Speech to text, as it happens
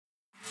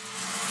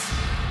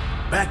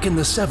Back in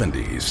the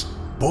 70s,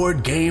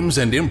 board games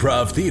and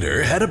improv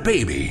theater had a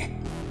baby,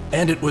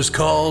 and it was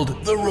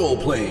called the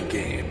role-playing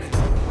game.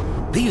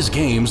 These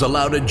games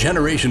allowed a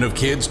generation of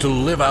kids to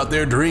live out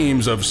their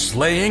dreams of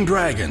slaying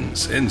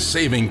dragons and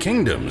saving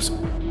kingdoms,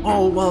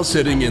 all while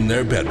sitting in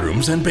their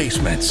bedrooms and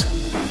basements.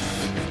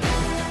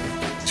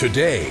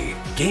 Today,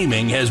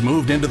 gaming has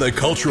moved into the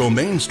cultural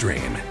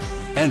mainstream,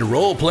 and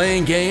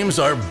role-playing games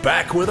are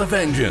back with a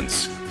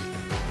vengeance.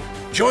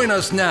 Join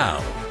us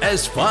now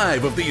as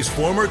 5 of these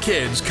former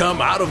kids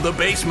come out of the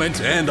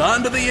basement and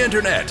onto the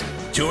internet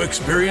to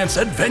experience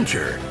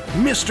adventure,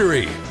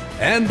 mystery,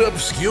 and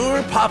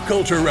obscure pop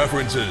culture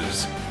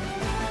references.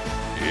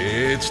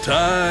 It's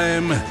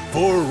time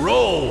for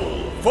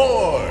Roll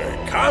for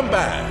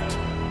Combat.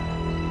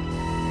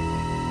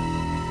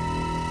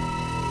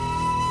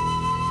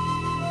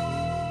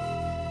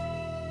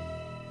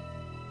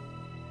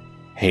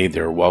 Hey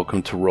there,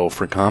 welcome to Roll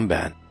for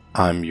Combat.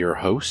 I'm your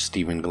host,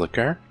 Steven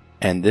Glicker,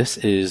 and this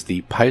is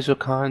the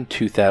PaizoCon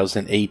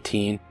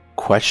 2018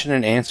 question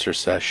and answer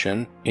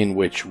session in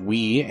which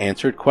we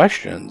answered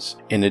questions.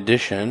 In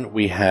addition,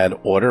 we had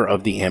Order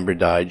of the Amber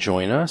Die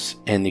join us,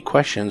 and the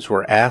questions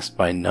were asked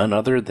by none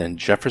other than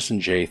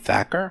Jefferson J.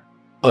 Thacker,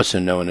 also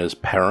known as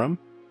Param,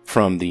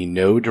 from the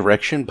No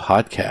Direction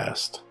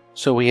podcast.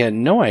 So we had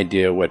no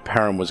idea what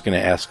Param was going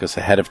to ask us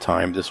ahead of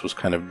time. This was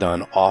kind of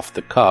done off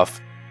the cuff.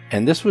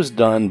 And this was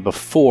done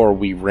before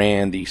we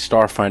ran the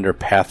Starfinder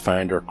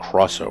Pathfinder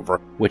crossover,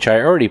 which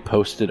I already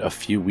posted a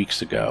few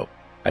weeks ago.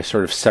 I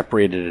sort of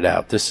separated it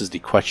out. This is the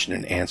question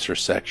and answer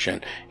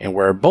section, and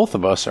where both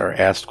of us are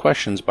asked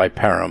questions by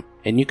Param.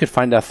 And you can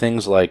find out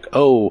things like,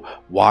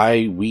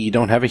 why we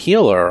don't have a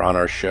healer on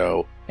our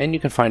show. And you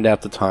can find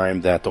out the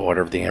time that the Order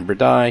of the Amber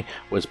Die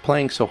was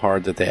playing so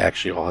hard that they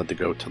actually all had to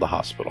go to the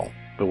hospital.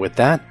 But with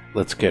that,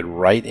 let's get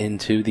right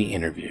into the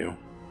interview.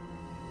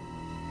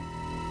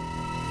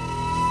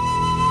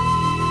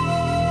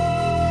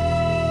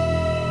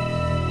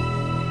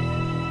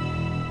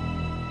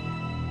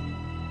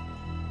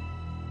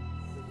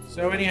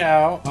 So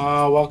anyhow,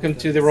 welcome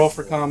to the Roll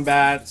for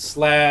Combat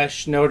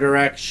 / No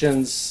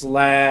Direction /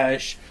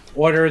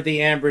 Order of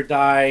the Amber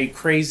Die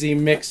crazy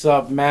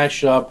mix-up,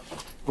 mashup.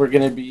 We're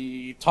going to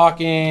be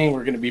talking,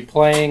 we're going to be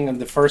playing in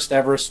the first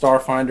ever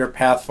Starfinder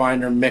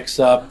Pathfinder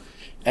mix-up.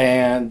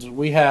 And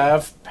we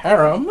have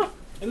Param,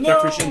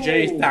 Jefferson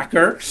J.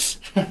 Thacker,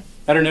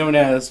 better known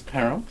as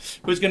Param,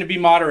 who's going to be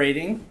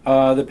moderating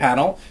the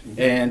panel.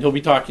 And he'll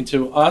be talking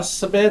to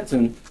us a bit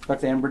and talk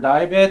to Amber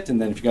Die a bit.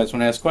 And then if you guys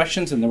want to ask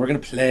questions, and then we're going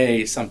to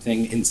play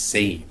something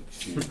insane.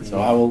 So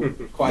I will...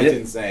 Quite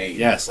insane.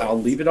 Yes,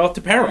 I'll leave it off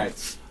to Param.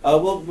 Right.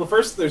 Well,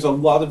 first, there's a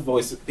lot of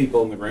voice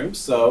people in the room.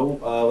 So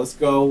let's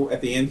go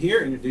at the end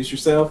here. Introduce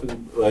yourself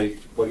and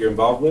what you're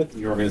involved with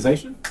in your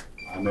organization.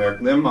 I'm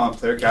Eric Lim, I'm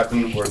player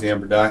captain for the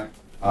Amber Die.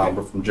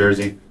 We're from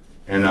Jersey.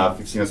 And if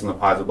you've seen us on the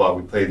Paizo blog,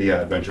 we play the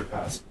Adventure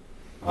Pass.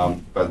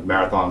 But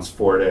marathons,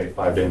 4-day,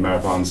 5-day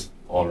marathons,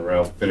 all in a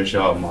row. Finish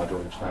out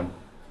module each time.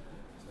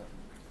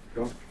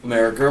 Go. I'm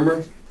Eric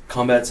Germer,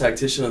 combat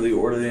tactician of the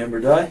Order of the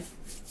Amber Die. You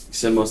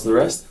said most of the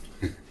rest.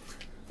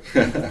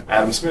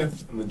 Adam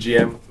Smith, I'm the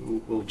GM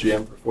who will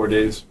GM for 4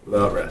 days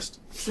without rest.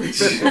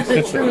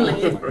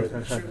 Truly.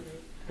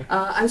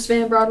 I'm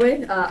Savannah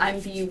Broadway. I'm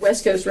the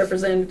West Coast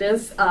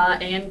representative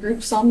and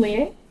group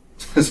sommelier.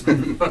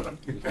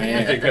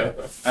 There you go.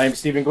 I'm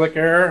Steven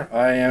Glicker.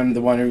 I am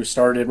the one who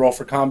started Roll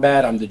for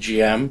Combat. I'm the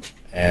GM.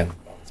 And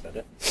that's about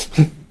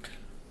it.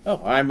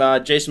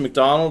 I'm Jason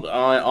McDonald.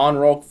 On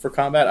Roll for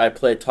Combat, I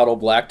play Tuttle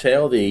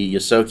Blacktail, the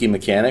Yosoki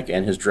mechanic,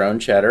 and his drone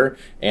Cheddar,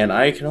 and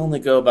I can only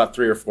go about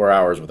 3 or 4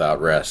 hours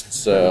without rest,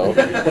 so...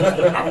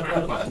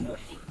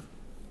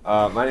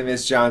 My name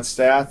is John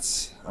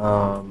Statz.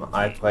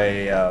 I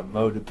play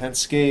Mo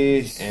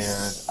Dupensky,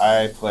 and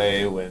I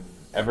play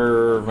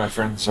whenever my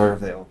friends are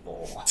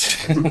available.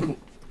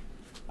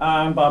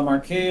 I'm Bob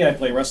Marquis. I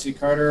play Rusty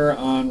Carter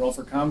on Roll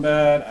for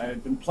Combat.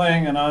 I've been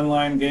playing an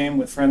online game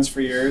with friends for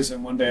years,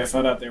 and one day I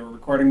found out they were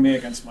recording me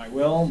against my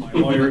will. My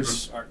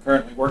lawyers are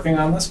currently working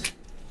on this.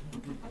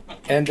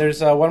 And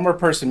there's one more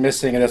person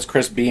missing, and that's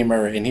Chris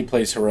Beamer, and he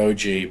plays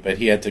Hiroji, but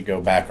he had to go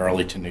back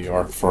early to New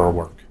York for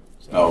work.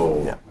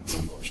 So, yeah. That's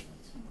unfortunate.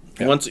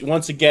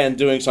 Once again,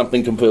 doing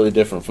something completely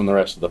different from the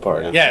rest of the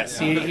party. Yes,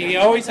 he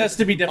always has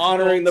to be difficult.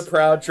 Honoring the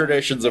proud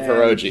traditions of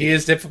Hiroji. He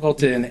is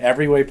difficult in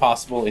every way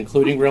possible,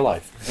 including real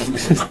life.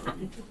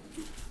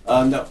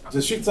 No,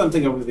 to shoot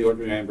something over to the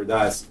Order of Amber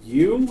Dice,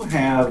 you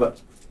have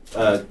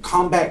a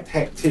combat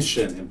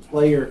tactician and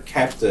player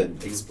captain.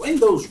 Explain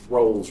those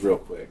roles real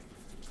quick.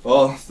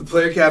 Well, the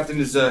player captain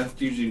is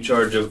usually in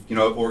charge of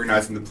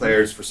organizing the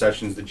players for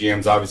sessions. The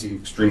GM's obviously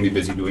extremely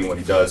busy doing what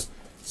he does.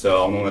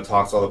 So I'm the one that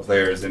talks to all the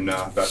players and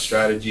about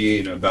strategy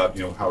and about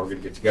how we're going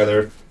to get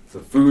together. The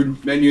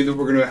food menu that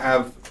we're going to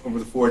have over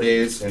the 4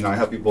 days, and I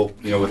help people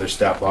with their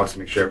stat blocks to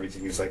make sure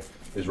everything is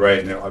right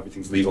and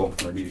everything's legal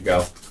and ready to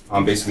go.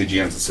 I'm basically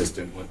GM's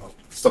assistant with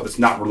stuff that's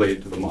not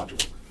related to the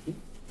module.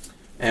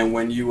 And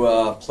when you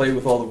play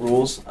with all the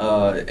rules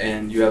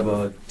and you have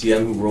a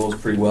DM who rolls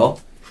pretty well,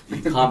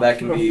 the combat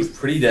can be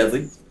pretty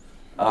deadly.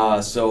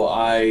 So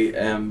I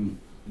am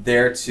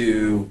there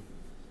to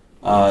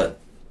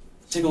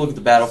take a look at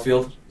the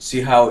battlefield,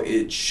 see how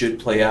it should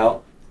play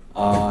out,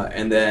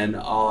 and then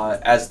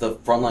as the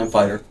frontline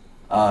fighter,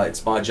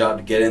 it's my job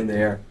to get in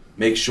there,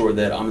 make sure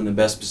that I'm in the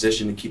best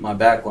position to keep my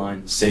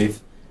backline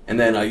safe, and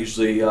then I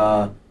usually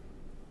tell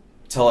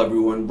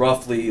everyone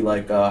roughly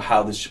like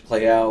how this should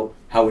play out,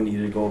 how we need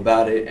to go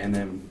about it, and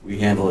then we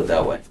handle it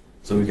that way,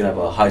 so we can have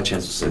a high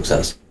chance of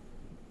success.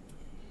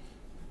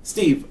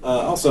 Steve,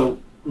 also,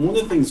 one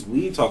of the things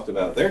we talked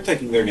about, they're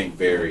taking their game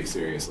very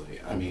seriously.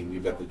 I mean,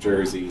 we've got the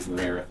jerseys and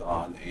the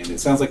marathon, and it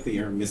sounds like they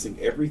are missing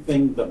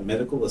everything but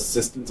medical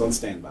assistance on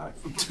standby.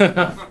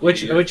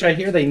 which I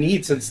hear they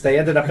need since they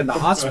ended up in the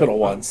hospital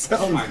once.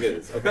 Oh my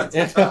goodness.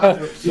 Okay.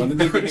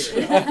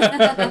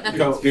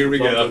 Here we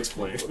go.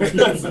 Explain.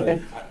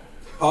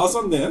 Pause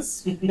on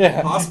this.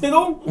 Yeah.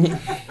 Hospital? We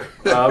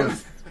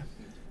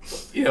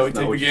take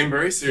the game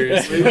very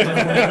seriously. It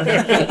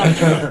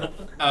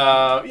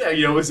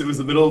was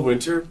the middle of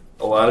winter.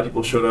 A lot of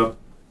people showed up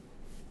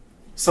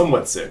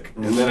somewhat sick.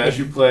 And then as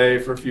you play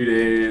for a few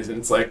days, and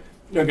it's like,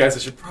 guys, I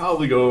should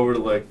probably go over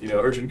to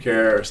urgent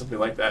care or something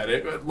like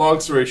that.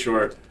 Long story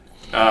short,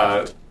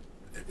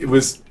 it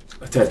was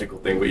a technical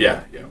thing, but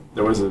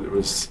there was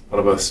one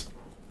of us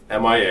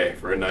MIA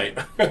for a night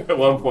at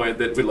one point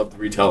that we'd love to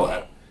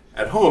retell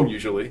at home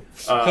usually.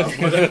 But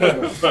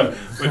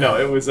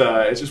no,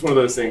 it's just one of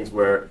those things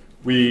where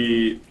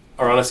we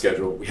are on a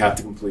schedule. We have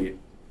to complete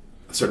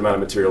a certain amount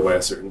of material by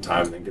a certain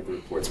time and then get the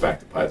reports back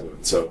to Paizo.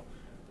 And so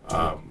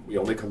we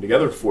only come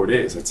together for 4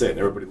 days. That's it. And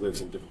everybody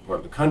lives in a different part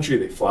of the country.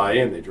 They fly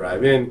in, they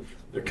drive in.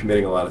 They're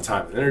committing a lot of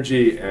time and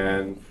energy,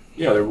 and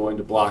they're willing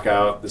to block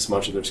out this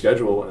much of their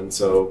schedule. And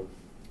so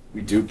we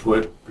do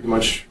put pretty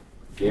much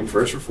game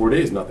first for 4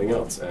 days, nothing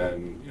else.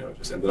 And it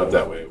just ended up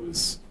that way.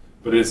 It's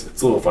a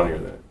little funnier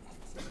than it.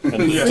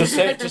 To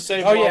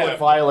say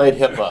violate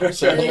HIPAA.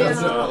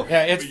 So.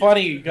 It's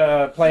funny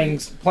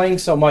playing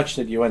so much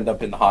that you end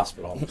up in the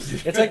hospital.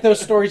 It's like those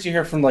stories you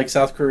hear from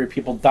South Korea,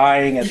 people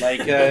dying at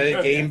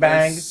game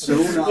bangs. So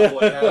not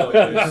what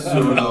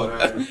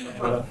happened.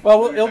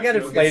 Well, it'll get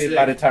inflated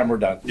by the time we're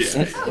done.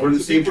 Yeah. We're in the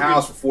same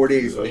house for 4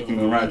 days, making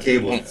around a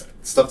table.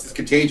 Stuff that's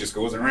contagious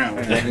goes around.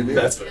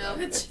 That's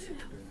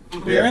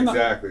If you're in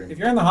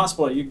the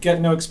hospital, you get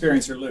no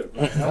experience or loot.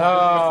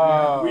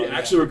 Oh, we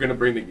actually were going to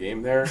bring the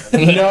game there.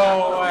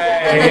 No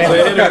way.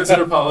 They did a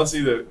visitor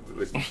policy that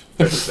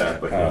was that.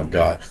 But, oh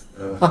God.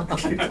 So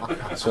what are you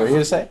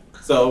gonna say?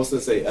 So I was going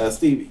to say,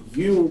 Steve,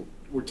 you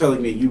were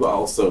telling me you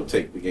also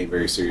take the game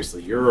very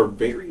seriously. You're a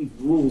very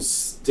rules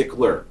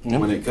stickler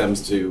when it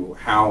comes to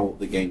how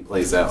the game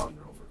plays out.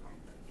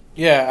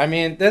 Yeah, I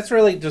mean that's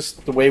really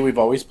just the way we've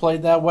always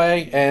played that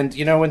way, and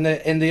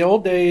in the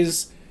old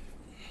days.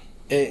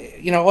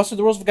 Also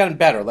the rules have gotten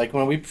better. Like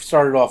when we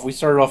started off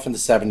in the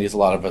 70s, a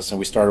lot of us, and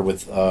we started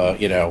with,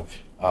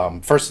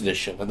 first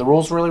edition. And the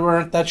rules really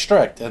weren't that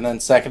strict. And then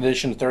second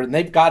edition, third, and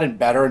they've gotten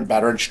better and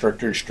better and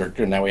stricter.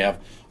 And now we have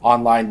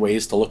online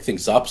ways to look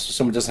things up. So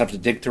someone doesn't have to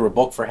dig through a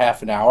book for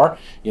half an hour.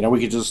 We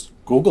could just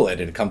Google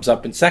it and it comes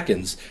up in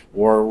seconds.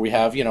 Or we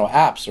have,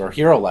 apps or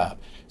Hero Lab.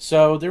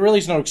 So there really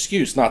is no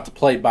excuse not to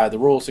play by the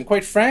rules. And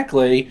quite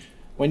frankly,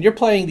 when you're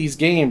playing these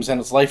games and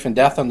it's life and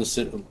death on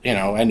the,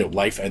 I know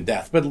life and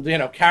death, but,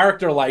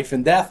 character life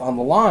and death on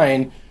the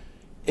line,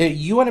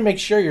 you want to make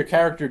sure your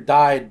character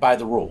died by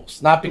the rules,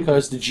 not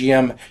because the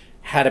GM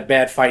had a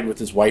bad fight with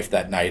his wife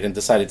that night and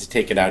decided to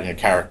take it out on your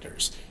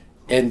characters.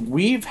 And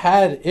we've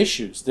had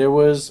issues. There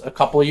was a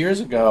couple of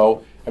years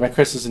ago,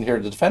 Chris isn't here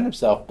to defend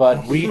himself,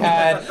 but we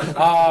had...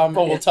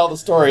 we'll tell the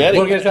story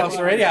anyway. We're going to tell the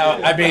story anyhow.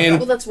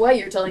 Well, that's why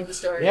you're telling the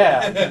story.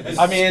 Yeah.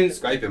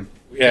 Skype him.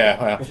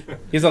 Yeah, well,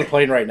 he's on a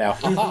plane right now.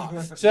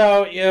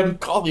 So,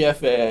 call the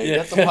FAA.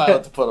 Get the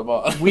pilot to put him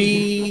on.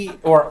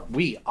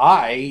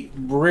 I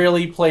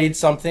really played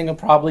something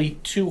probably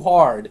too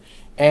hard,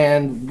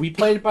 and we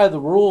played it by the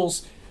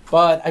rules.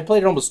 But I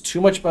played it almost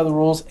too much by the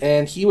rules,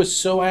 and he was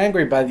so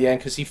angry by the end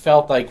because he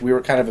felt like we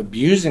were kind of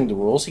abusing the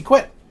rules. He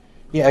quit.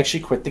 He actually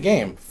quit the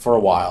game for a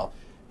while,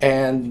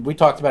 and we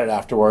talked about it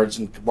afterwards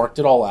and worked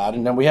it all out.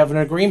 And then we have an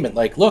agreement.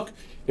 Like, look,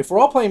 if we're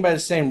all playing by the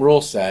same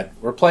rule set,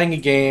 we're playing a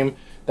game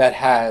that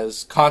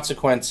has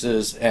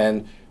consequences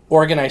and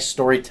organized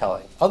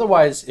storytelling.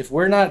 Otherwise, if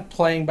we're not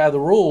playing by the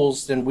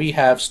rules, then we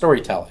have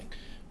storytelling,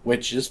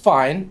 which is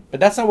fine, but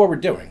that's not what we're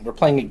doing. We're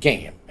playing a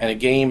game, and a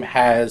game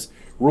has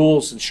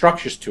rules and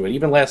structures to it.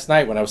 Even last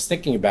night when I was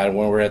thinking about it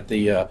when we were at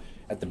the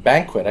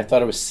banquet, I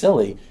thought it was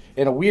silly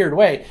in a weird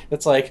way.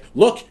 It's like,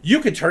 look, you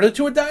can turn it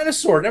into a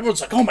dinosaur. And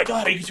everyone's like, oh my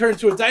God, you can turn it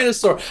into a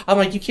dinosaur. I'm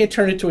like, you can't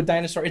turn it into a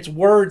dinosaur. It's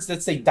words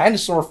that say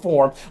dinosaur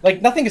form.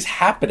 Like, nothing is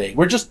happening.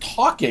 We're just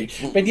talking.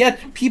 But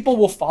yet, people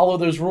will follow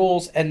those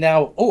rules. And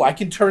now, I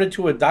can turn it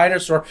into a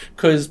dinosaur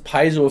because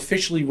Paizo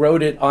officially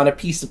wrote it on a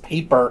piece of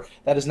paper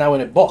that is now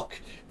in a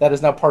book. That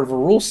is now part of a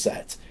rule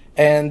set.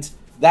 And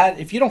that,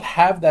 if you don't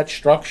have that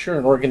structure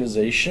and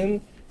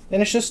organization,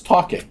 then it's just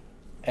talking.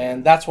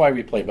 And that's why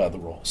we play by the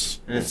rules.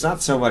 And it's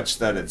not so much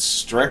that it's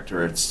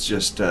stricter; it's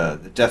just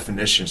the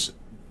definition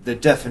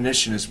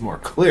is more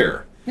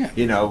clear.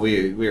 You know,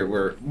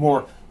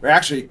 we're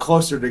actually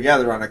closer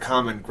together on a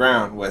common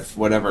ground with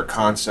whatever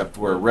concept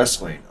we're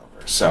wrestling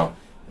over. So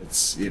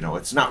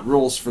it's not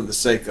rules for the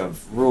sake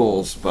of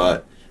rules,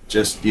 but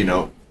just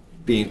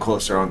being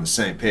closer on the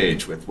same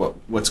page with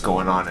what's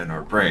going on in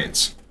our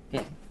brains.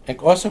 Yeah. And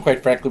also,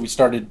 quite frankly, we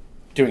started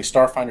doing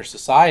Starfinder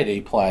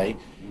Society play,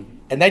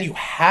 and then you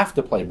have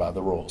to play by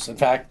the rules. In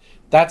fact,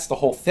 that's the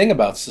whole thing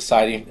about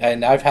Society,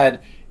 and I've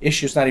had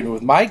issues not even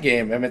with my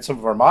game. I mean, some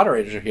of our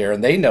moderators are here,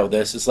 and they know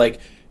this. It's like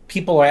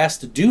people are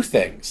asked to do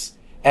things,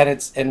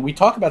 and we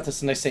talk about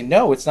this, and they say,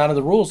 no, it's not in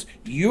the rules.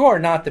 You are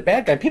not the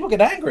bad guy. People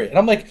get angry, and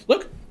I'm like,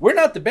 look, we're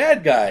not the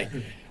bad guy.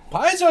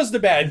 Paizo's the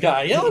bad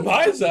guy. Yellow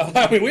Paizo.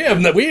 I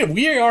mean,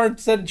 we aren't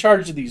set in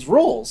charge of these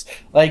rules.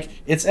 Like,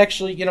 it's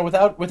actually,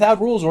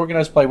 without rules,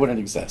 organized play wouldn't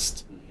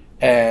exist.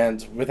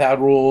 And without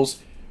rules,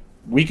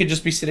 we could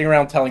just be sitting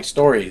around telling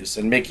stories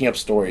and making up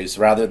stories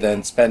rather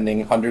than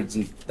spending hundreds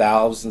and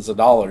thousands of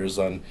dollars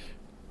on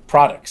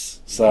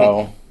products.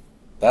 So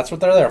that's what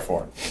they're there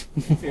for.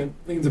 I think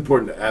it's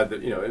important to add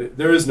that,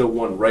 there is no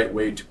one right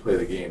way to play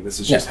the game.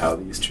 This is just how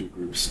these two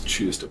groups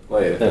choose to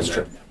play it. That's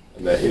true.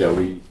 And that,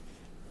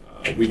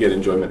 we get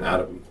enjoyment out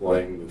of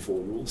employing the full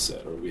rule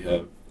set, or we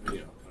have, kind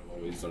of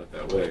always done it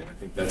that way. And I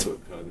think that's what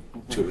kind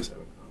of the two of us have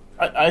in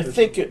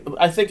common.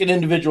 I think an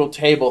individual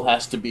table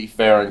has to be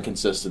fair and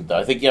consistent, though.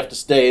 I think you have to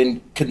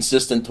stay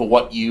consistent to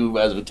what you,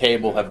 as a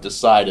table, have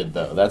decided,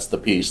 though. That's the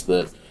piece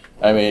that,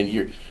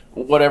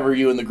 whatever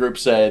you and the group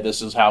say,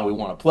 this is how we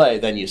want to play,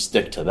 then you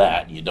stick to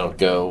that. You don't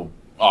go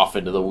off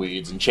into the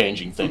weeds and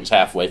changing things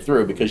halfway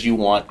through, because you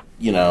want,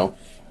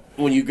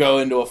 when you go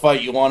into a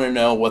fight, you want to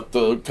know what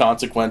the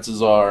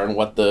consequences are and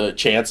what the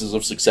chances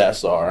of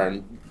success are.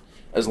 And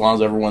as long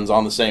as everyone's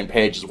on the same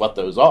page as what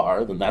those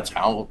are, then that's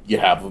how you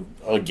have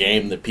a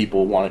game that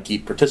people want to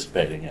keep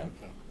participating in.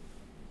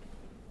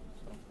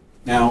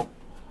 Now,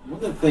 one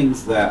of the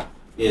things that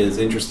is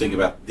interesting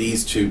about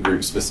these two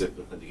groups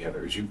specifically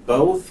together is you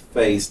both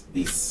faced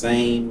the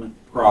same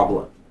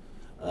problem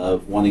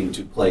of wanting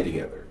to play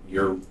together.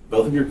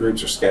 Both of your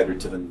groups are scattered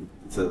to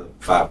the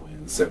 5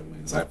 wins, 7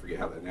 wins. I forget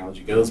how that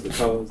analogy goes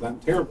because I'm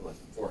terrible at it.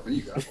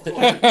 You got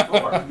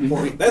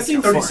Four. That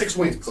seems 36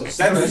 wins.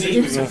 That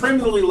seems a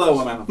criminally low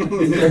amount of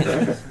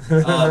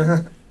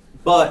points.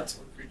 But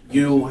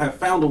you have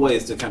found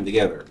ways to come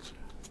together.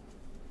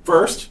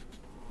 First,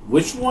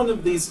 which one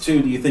of these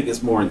two do you think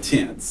is more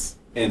intense?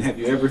 And have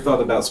you ever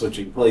thought about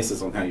switching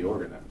places on how you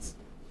organize?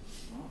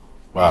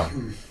 Wow.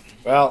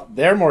 Well,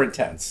 they're more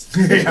intense.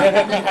 They win.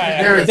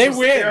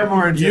 They're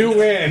more intense. You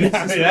win.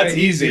 That's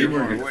easy.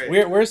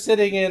 We're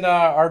sitting in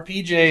our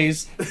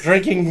PJs,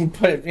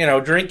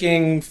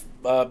 drinking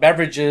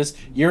beverages.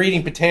 You're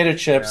eating potato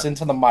chips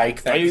into the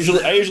mic. I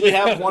usually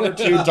have 1 or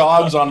 2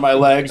 dogs on my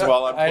legs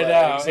while I'm playing.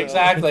 I know,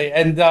 exactly.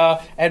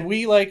 And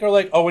we are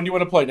like, oh, when do you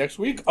want to play? Next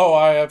week? Oh,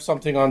 I have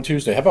something on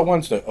Tuesday. How about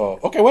Wednesday? Oh,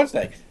 okay,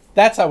 Wednesday.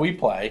 That's how we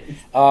play.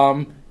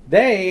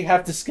 They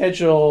have to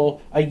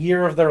schedule a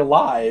year of their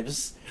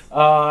lives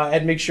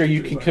and make sure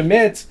you can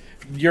commit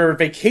your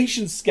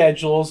vacation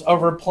schedules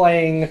over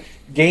playing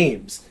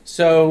games.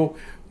 So,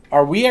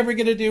 are we ever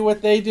going to do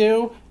what they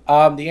do?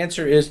 The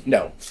answer is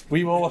no.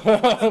 We will.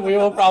 We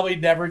will probably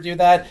never do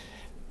that.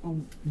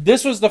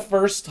 This was the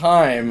first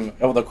time,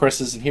 although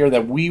Chris isn't here,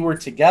 that we were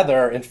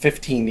together in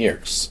 15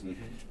 years.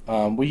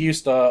 We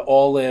used to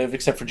all live,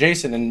 except for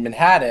Jason, in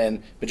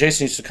Manhattan, but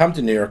Jason used to come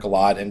to New York a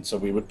lot, and so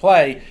we would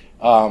play.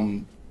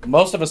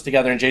 Most of us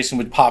together, and Jason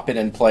would pop in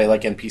and play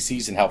like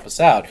NPCs and help us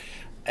out.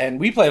 And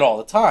we played all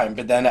the time,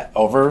 but then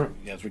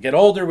as we get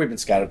older, we've been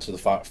scattered to the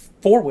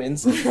 4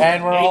 wins,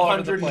 and we're all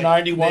over the place.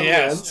 891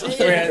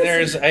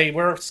 wins.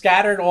 We're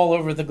scattered all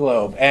over the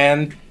globe.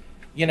 And,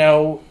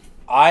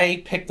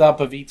 I picked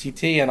up a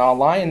VTT and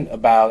online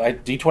about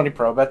D20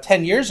 Pro about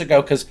 10 years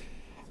ago because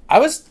I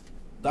was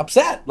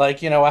upset.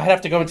 I'd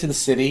have to go into the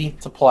city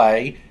to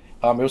play.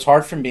 It was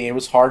hard for me. It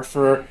was hard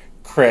for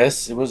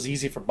Chris. It was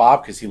easy for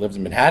Bob because he lived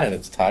in Manhattan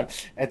at the time.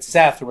 And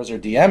Seth, who was our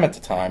DM at the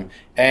time.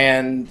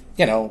 And,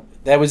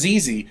 that was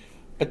easy.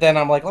 But then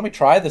I'm like, let me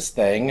try this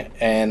thing.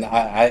 And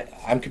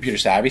I'm computer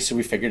savvy, so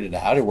we figured it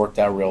out. It worked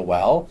out real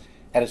well.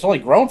 And it's only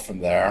grown from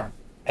there.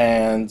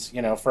 And,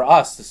 for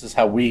us, this is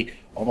how we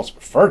almost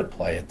prefer to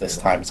play at this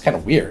time. It's kind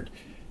of weird.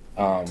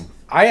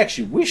 I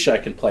actually wish I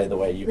could play the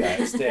way you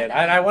guys did.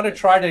 And I want to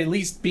try to at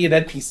least be an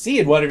NPC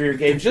in one of your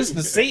games just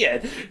to see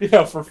it,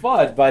 for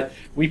fun. But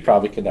we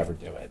probably could never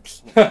do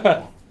it.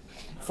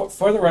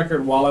 For the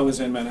record, while I was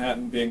in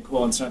Manhattan being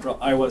cool and central,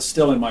 I was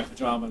still in my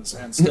pajamas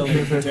and still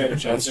eating potato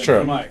chips into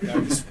the mic.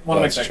 I just want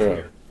to make that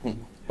clear.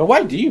 But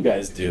why do you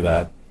guys do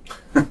that?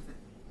 As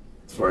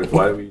far as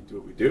why do we do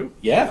what we do?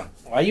 Yeah.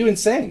 Why are you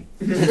insane?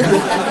 Come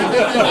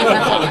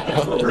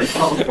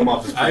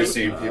off as pretty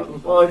sane people.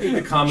 Well, I think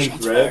the common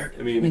thread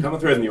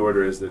in the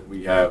order is that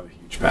we have a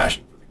huge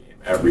passion for the game.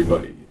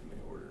 Everybody in the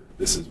order,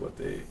 this is what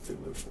they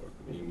live for.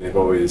 They've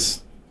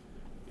always,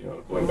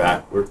 going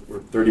back, we're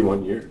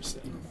 31 years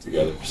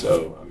together.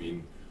 So,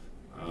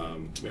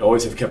 we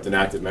always have kept an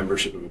active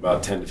membership of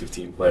about 10 to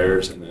 15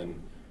 players, and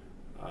then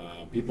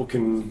people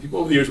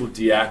over the years will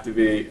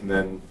deactivate, and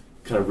then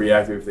kind of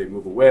reactive if they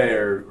move away,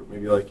 or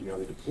maybe like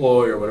they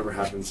deploy or whatever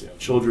happens.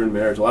 Children,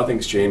 marriage, a lot of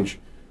things change,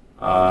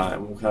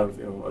 and we'll kind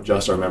of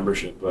adjust our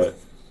membership. But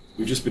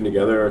we've just been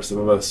together. Some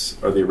of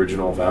us are the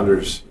original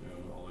founders,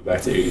 all the way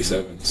back to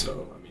 '87.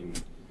 So I mean,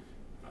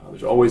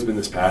 there's always been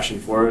this passion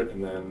for it,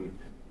 and then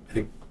I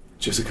think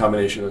just a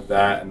combination of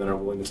that and then our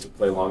willingness to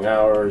play long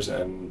hours,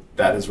 and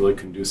that is really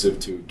conducive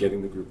to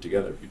getting the group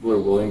together. People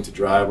are willing to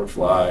drive or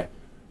fly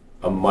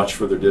a much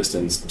further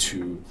distance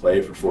to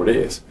play for 4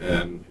 days,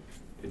 and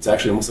it's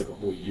actually almost like a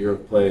whole year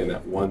of play in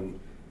that one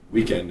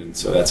weekend, and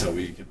so that's how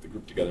we kept the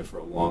group together for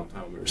a long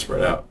time. We were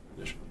spread out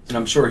initially. And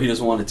I'm sure he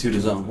doesn't want to toot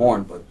his own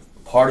horn, but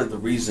part of the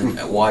reason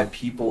why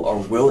people are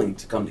willing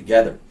to come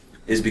together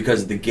is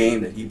because the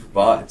game that he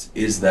provides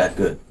is that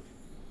good.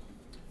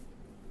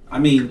 I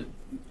mean,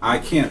 I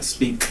can't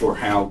speak for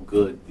how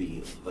good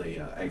the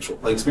actual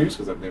play experience,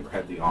 because I've never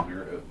had the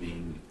honor of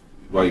being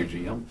while you're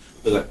GM,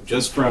 but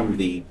just from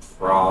the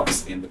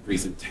props and the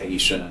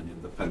presentation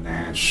and the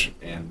panache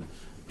and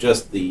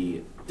just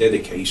the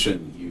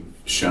dedication you've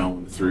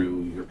shown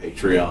through your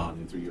Patreon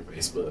and through your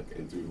Facebook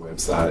and through your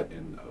website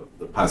and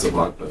the Paizo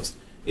blog post,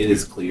 it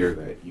is clear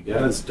that you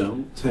guys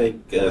don't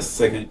take a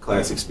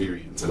second-class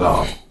experience at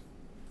all.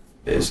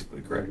 Basically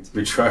correct.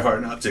 We try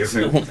hard not to.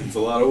 It's a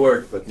lot of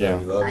work, but we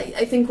love it.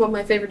 I think one of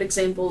my favorite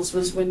examples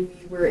was when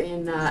we were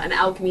in an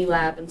alchemy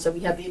lab, and so we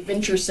had the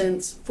adventure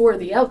sense for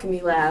the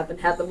alchemy lab and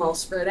had them all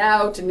spread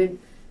out and in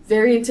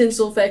very intense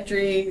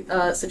olfactory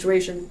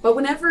situation. But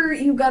whenever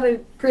you got a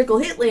critical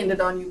hit landed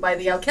on you by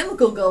the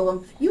alchemical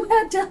golem, you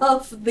had to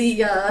huff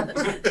the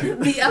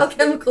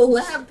alchemical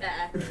lab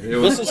pack.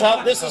 This is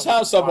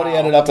how somebody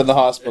ended up in the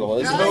hospital.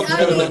 Isn't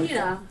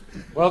it?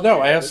 Well,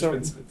 no, I also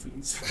and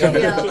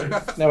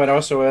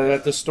also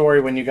the story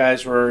when you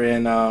guys were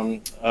in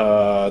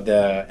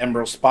the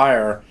Emerald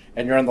Spire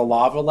and you're on the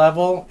lava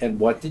level, and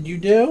what did you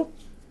do?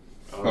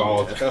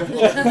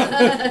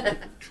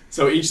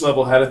 So each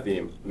level had a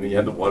theme. I mean, you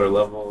had the water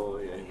level.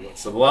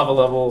 So the lava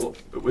level,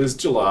 it was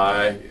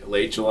July,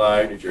 late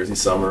July, New Jersey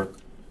summer.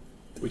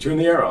 We turned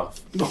the air off.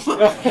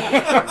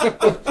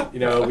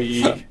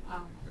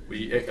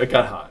 It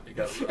got hot.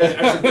 Actually,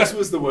 that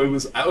was the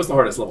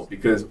hardest level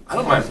because I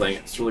don't mind playing it.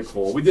 It's really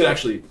cold. We did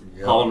actually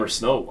polymer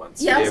snow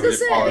once. Yeah, I was gonna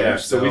say. Yeah,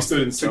 so we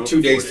stood in snow. Took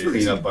 2 days to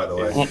clean up, by the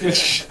way. Oh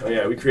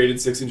yeah, we created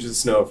 6 inches of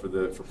snow for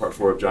part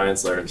 4 of Giant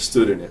Slayer and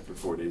stood in it for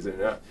 4 days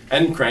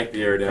and cranked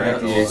the air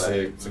down. It's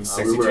like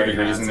 62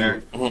 degrees in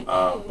there.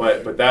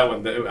 But that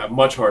one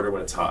much harder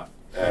when it's hot,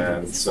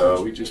 and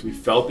so we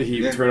felt the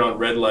heat. We turned on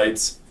red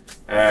lights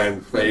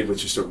and played with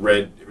just a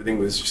red. Everything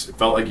was just, it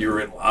felt like you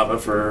were in lava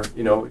for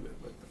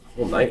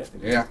whole night. I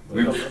think. Yeah,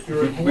 we were.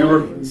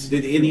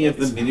 Did any of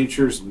the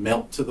miniatures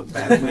melt to the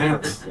back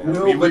mats?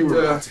 No, we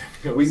were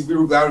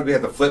glad we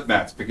had the flip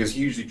mats because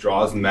he usually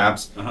draws the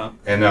maps.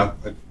 And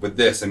with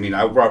this, I mean,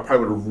 I probably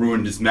would have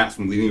ruined his maps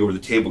from leaning over the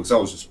table because I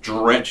was just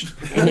drenched.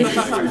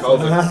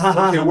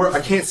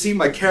 I can't see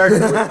my character.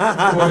 It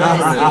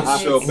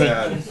was so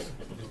bad.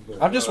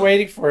 I'm just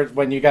waiting for it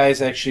when you guys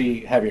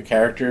actually have your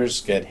characters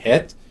get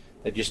hit.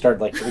 That you start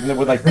hitting them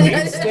with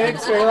paint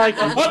sticks, or you're like,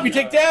 oh, we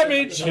take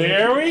damage.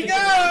 Here we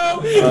go.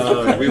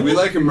 We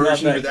like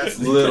immersion, but that's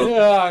a little.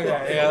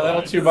 A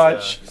little too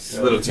much.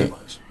 A little too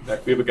much.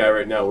 We have a guy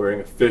right now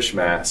wearing a fish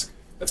mask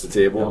at the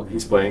table.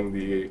 He's playing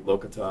the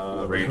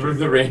Lokata,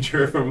 the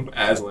Ranger from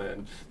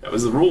Aslan. That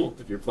was the rule.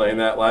 If you're playing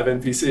that live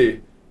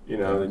NPC,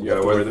 then you have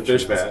to wear the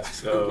fish mask.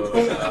 So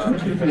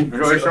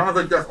it sounds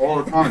like that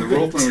all the time. The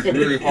role playing is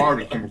really hard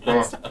to come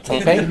across.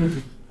 Okay.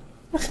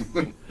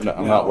 No,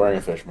 I'm not wearing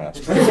a fish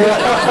mask.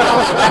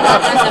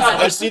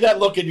 I see that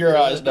look in your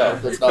eyes. No,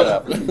 that's not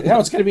happening. No,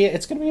 it's gonna be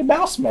a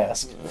mouse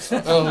mask.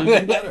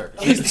 Even better.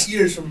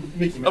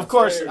 Of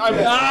course, there we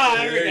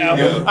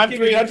go. I'm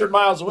 300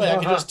 miles away. I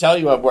can just tell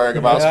you I'm wearing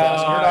a mouse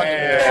mask.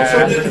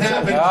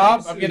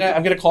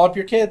 I'm gonna call up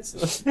your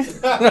kids.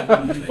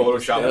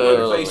 Photoshop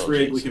a face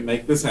rig. We can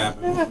make this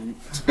happen.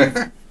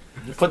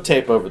 Put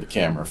tape over the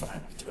camera if I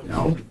have to.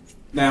 No.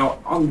 Now,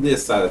 on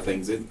this side of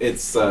things,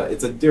 it's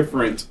a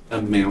different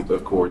amount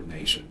of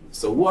coordination.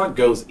 So what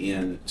goes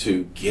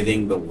into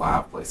getting the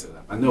live play set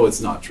up? I know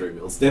it's not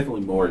trivial. It's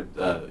definitely more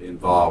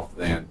involved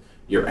than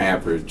your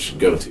average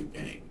go-to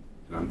game.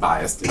 And I'm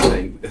biased in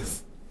saying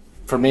this.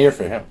 For me or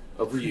for him?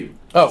 Oh, for you.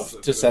 Oh,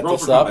 to set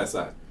this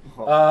up?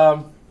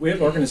 We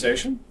have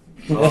organization.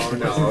 Oh,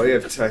 no, we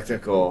have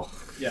technical.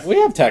 Yeah. We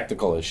have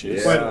technical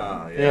issues.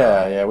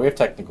 Yeah, we have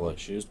technical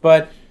issues.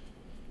 But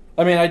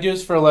I mean, I do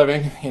this for a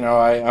living.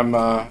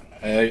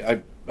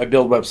 I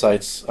build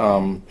websites,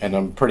 and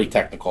I'm pretty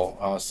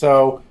technical.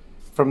 So,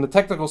 from the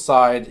technical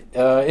side,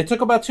 it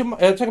took about a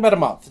month. It took about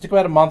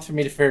a month for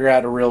me to figure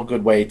out a real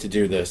good way to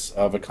do this.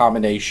 Of a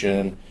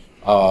combination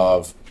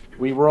of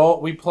we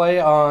play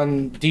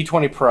on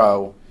D20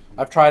 Pro.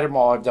 I've tried them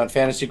all. I've done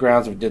Fantasy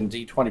Grounds. I've done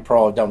D20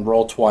 Pro. I've done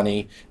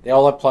Roll20. They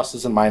all have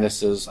pluses and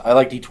minuses. I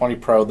like D20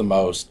 Pro the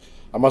most.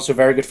 I'm also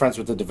very good friends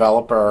with the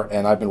developer,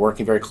 and I've been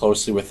working very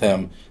closely with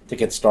him to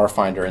get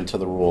Starfinder into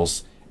the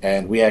rules.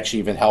 and we actually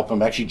even help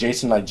him. Actually,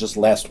 Jason and I just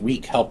last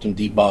week helped him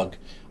debug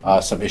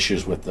some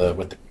issues with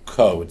the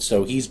code.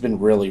 So he's been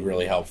really,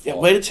 really helpful. Yeah,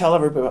 way to tell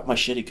everybody about my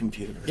shitty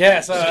computer. Yeah,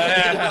 so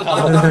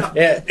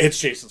yeah, it's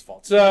Jason's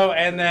fault. So,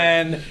 and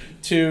then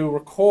to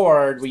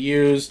record,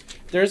 there's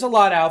a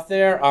lot out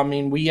there. I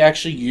mean, we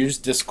actually use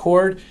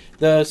Discord.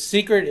 The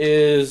secret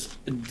is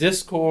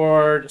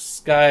Discord,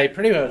 Skype,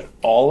 pretty much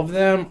all of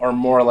them are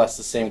more or less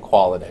the same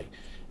quality.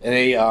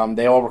 They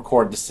all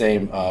record the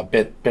same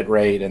bit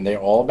rate, and they're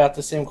all about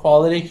the same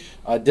quality.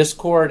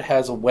 Discord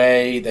has a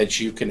way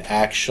that you can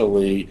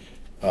actually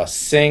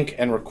sync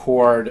and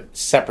record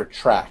separate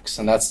tracks,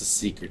 and that's the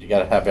secret. You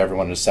got to have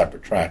everyone in a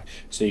separate track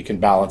so you can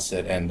balance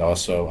it and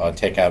also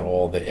take out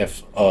all the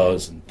ifs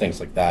and things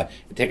like that,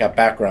 and take out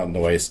background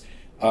noise.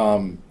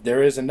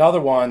 There is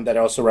another one that I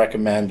also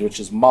recommend,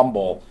 which is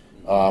Mumble,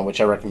 which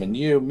I recommend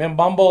you.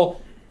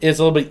 Mumble is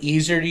a little bit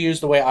easier to use.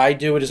 The way I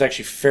do it is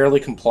actually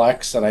fairly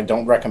complex, and I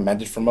don't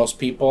recommend it for most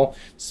people.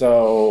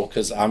 So,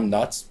 because I'm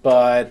nuts,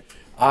 but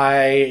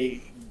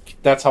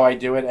that's how I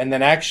do it. And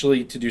then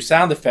actually to do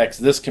sound effects,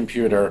 this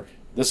computer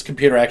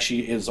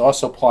actually is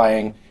also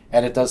playing,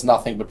 and it does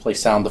nothing but play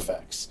sound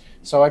effects.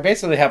 So I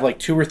basically have like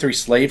 2 or 3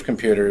 slave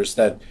computers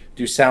that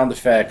do sound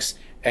effects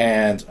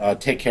and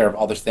take care of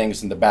other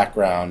things in the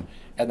background.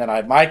 And then I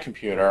have my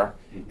computer,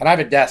 and I have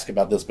a desk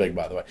about this big,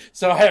 by the way.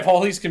 So I have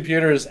all these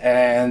computers,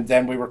 and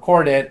then we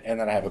record it, and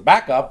then I have a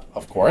backup,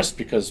 of course,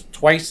 because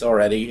twice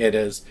already it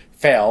has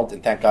failed,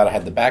 and thank God I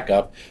had the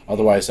backup.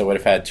 Otherwise, I would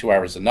have had 2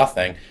 hours of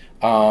nothing.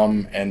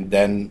 And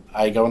then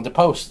I go into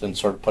post and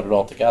sort of put it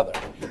all together.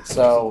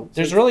 So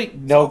there's really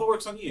all the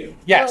work's on you.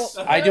 Yes,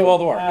 I do all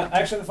the work.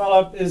 Actually, the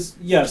follow-up is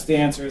yes. The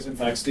answer is, in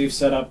fact, Steve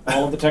set up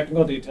all of the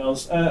technical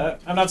details.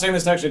 I'm not saying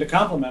this actually to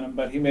compliment him,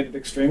 but he made it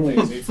extremely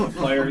easy for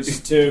players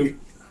to...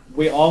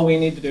 All we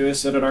need to do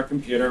is sit at our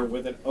computer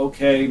with an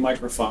okay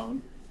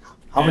microphone.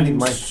 How many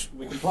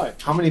we can play.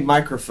 How many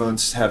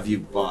microphones have you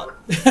bought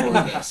for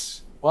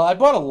this? Well, I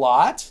bought a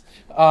lot,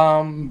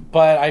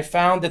 but I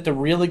found that the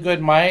really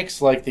good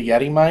mics, like the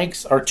Yeti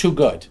mics, are too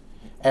good.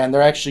 And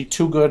they're actually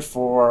too good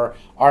for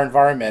our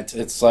environment.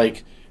 It's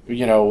like,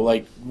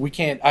 like we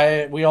can't,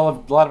 a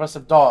lot of us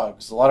have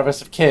dogs, a lot of us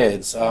have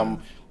kids.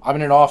 I'm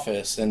in an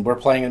office and we're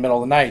playing in the middle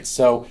of the night.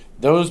 So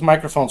those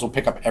microphones will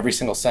pick up every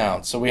single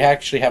sound. So we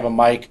actually have a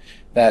mic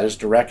that is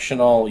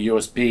directional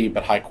USB,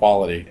 but high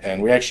quality.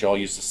 And we actually all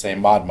use the same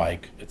mod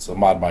mic. It's a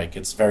mod mic.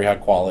 It's very high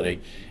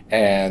quality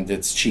and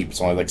it's cheap.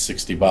 It's only like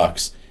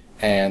 $60.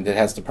 And it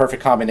has the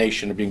perfect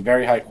combination of being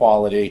very high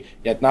quality,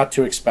 yet not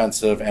too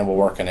expensive, and will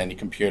work on any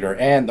computer.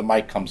 And the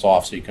mic comes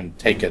off so you can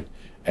take it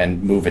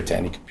and move it to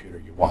any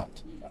computer you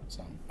want.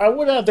 So. I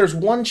would add there's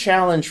one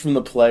challenge from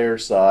the player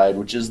side,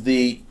 which is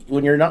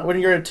when you're not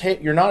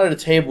at a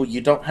table, you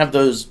don't have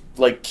those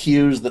like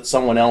cues that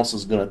someone else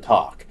is going to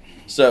talk.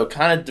 So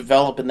kind of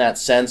developing that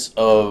sense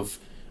of,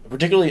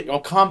 particularly,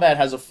 combat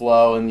has a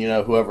flow, and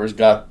whoever's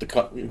got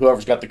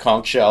the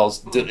conch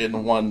shells in the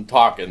one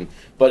talking.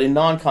 But in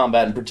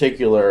non-combat in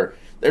particular,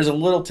 there's a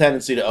little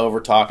tendency to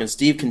overtalk, and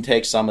Steve can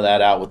take some of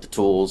that out with the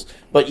tools.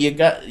 But you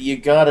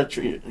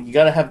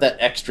gotta have that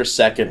extra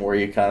second where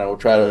you kind of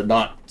try to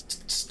not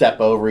step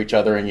over each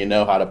other, and you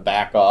know how to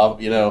back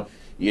off.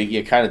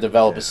 You kind of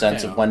develop a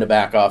sense of when to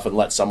back off and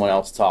let someone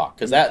else talk,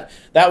 because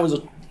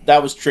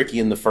that was tricky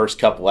in the first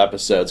couple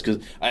episodes,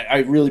 because I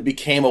really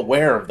became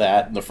aware of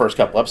that in the first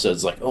couple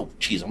episodes. Like, oh,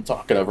 geez, I'm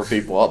talking over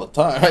people all the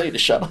time. I need to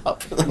shut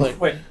up.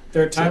 Wait,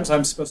 there are times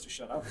I'm supposed to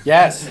shut up?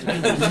 Yes.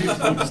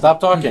 Stop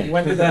talking.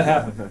 When did that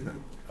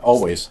happen?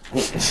 Always.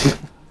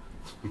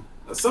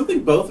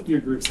 Something both of your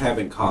groups have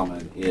in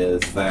common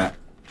is that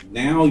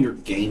now you're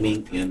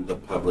gaming in the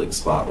public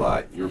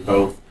spotlight. You're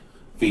both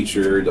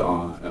featured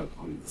on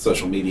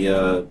social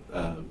media,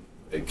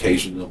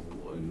 occasional,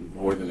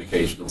 more than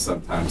occasional,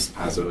 sometimes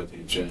Paizo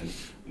attention.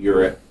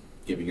 You're at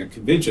giving a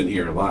convention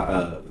here,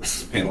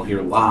 this panel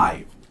here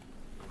live.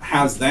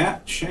 Has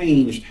that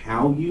changed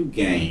how you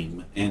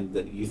game, and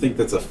that you think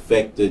that's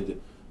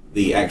affected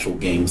the actual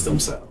games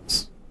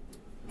themselves?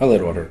 I'll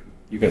let order.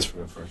 You guys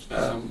go first.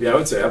 Yeah, I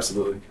would say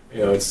absolutely.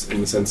 It's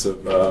in the sense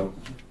of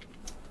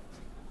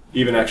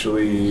even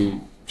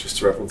actually, just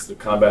to reference the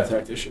combat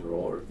tactician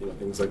role, or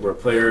things like where a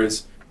player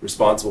is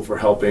responsible for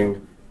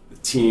helping the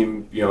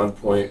team be on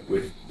point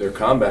with their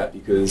combat,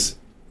 because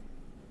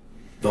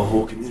the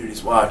whole community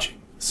is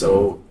watching.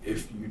 So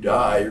if you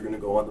die, you're going to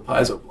go on the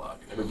Paizo blog.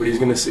 Everybody's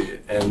going to see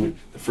it. And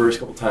the first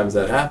couple times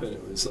that happened,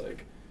 it was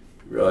like,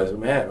 you realize, oh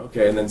man,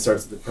 okay. And then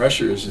the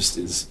pressure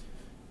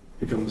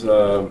becomes,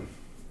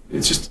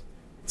 it's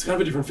kind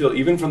of a different feel.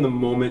 Even from the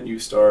moment you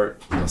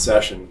start a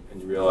session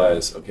and you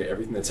realize, okay,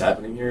 everything that's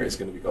happening here is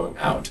going to be going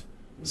out.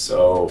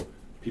 So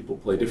people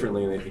play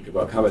differently, and they think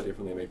about combat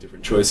differently, and make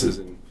different choices.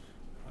 And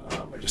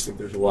I just think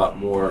there's a lot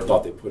more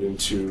thought they put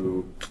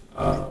into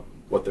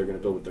what they're going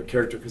to build with their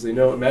character, because they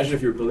know, imagine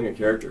if you were building a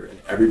character and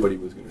everybody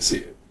was going to see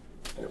it,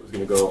 and it was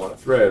going to go on a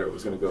thread, or it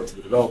was going to go to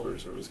the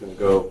developers, or it was going to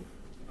go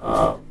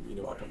up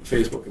on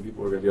Facebook, and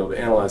people were going to be able to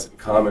analyze it and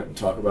comment and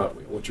talk about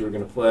what you were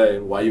going to play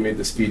and why you made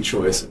this feed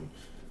choice, and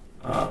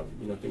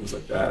things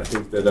like that. I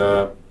think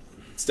that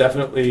it's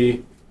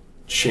definitely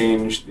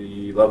changed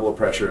the level of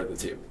pressure at the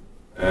table.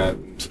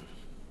 And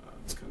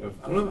it's kind of,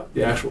 I don't know about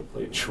the actual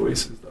play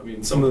choices. I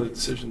mean, some of the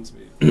decisions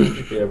made, I don't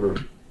think they ever,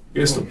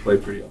 you guys still play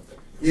pretty often.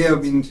 Yeah, I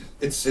mean,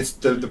 it's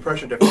the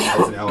pressure definitely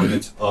has an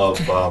element of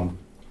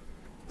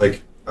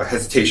like a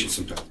hesitation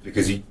sometimes,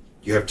 because you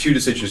have two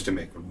decisions to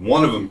make.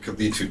 One of them could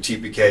lead to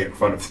TPK in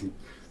front of the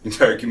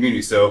entire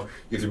community, so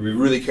you have to be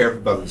really careful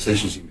about the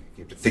decisions you make.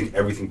 You have to think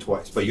everything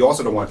twice, but you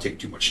also don't want to take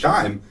too much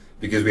time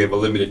because we have a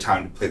limited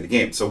time to play the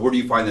game. So where do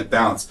you find that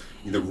balance?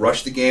 Either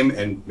rush the game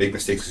and make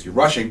mistakes because you're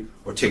rushing,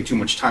 or take too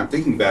much time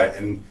thinking about it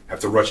and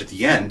have to rush at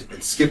the end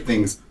and skip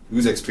things,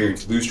 lose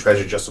experience, lose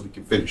treasure just so we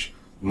can finish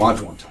the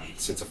module on time.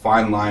 It's a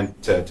fine line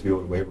to be able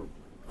to waver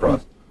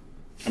across.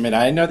 I mean,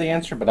 I know the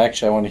answer, but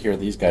actually I want to hear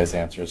these guys'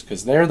 answers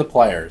because they're the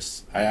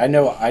players. I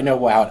know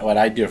what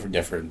I do for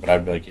different, but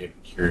I'd be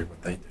like curious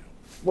what they do.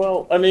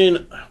 Well, I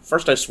mean,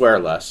 first I swear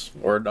less,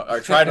 or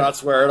try not to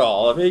swear at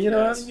all. I mean,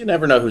 you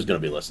never know who's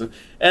going to be listening.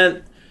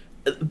 And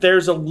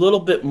there's a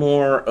little bit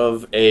more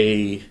of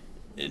a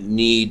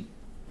need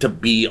to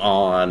be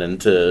on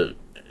and to,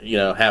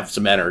 have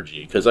some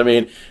energy. Because, I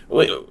mean,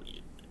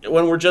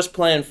 when we're just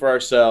playing for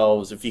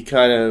ourselves, if you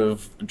kind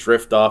of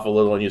drift off a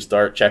little and you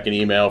start checking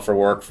email for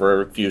work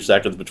for a few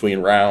seconds between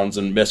rounds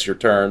and miss your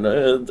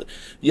turn,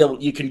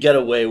 you can get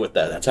away with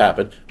that. That's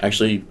happened.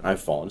 Actually, I've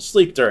fallen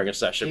asleep during a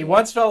session. He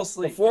once fell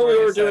asleep. Before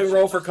we were doing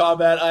Roll for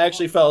Combat, I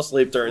actually fell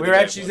asleep during we were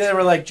actually there.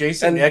 We're like,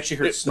 Jason, and we actually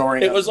heard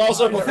snoring. It was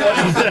also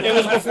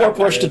before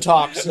push to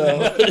talk,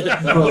 so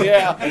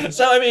yeah.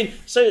 So, I mean,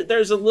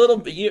 there's a little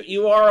bit,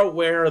 you are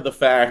aware of the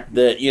fact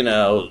that,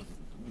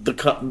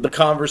 the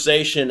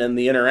conversation and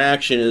the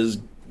interaction is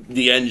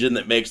the engine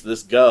that makes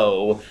this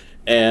go,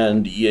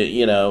 and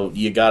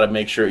you got to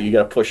make sure you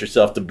got to push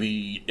yourself to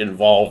be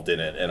involved in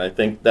it. And I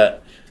think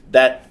that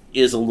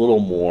is a little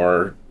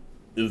more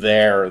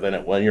there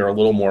than when you're a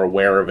little more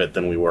aware of it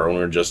than we were when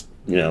we were just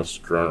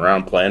screwing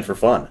around playing for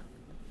fun.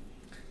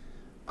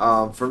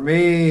 For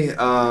me,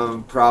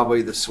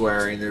 probably the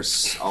swearing.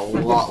 There's a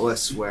lot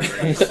less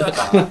swearing,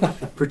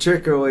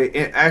 particularly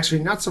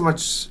actually not so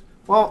much.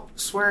 Well,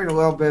 swearing a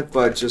little bit,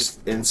 but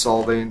just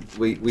insulting.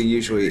 We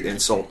usually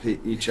insult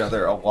each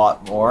other a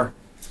lot more.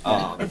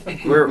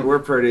 We're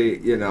pretty,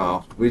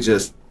 we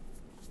just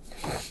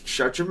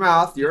shut your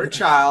mouth. You're a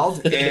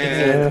child,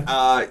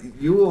 and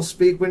you will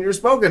speak when you're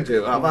spoken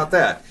to. How about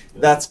that?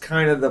 That's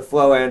kind of the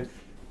flow. And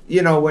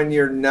when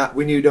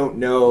you don't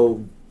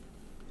know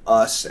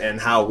us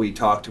and how we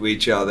talk to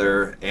each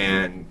other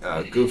and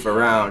goof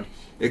around,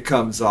 it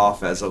comes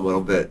off as a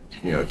little bit,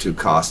 too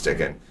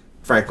caustic. And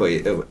frankly,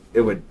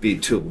 it would be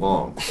too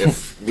long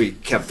if we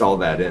kept all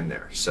that in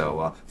there.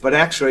 So, but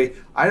actually,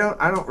 I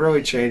don't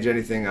really change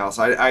anything else.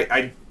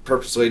 I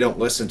purposely don't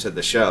listen to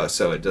the show,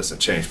 so it doesn't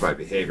change my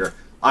behavior.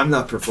 I'm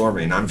not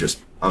performing.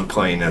 I'm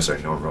playing as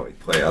I normally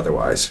play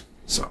otherwise.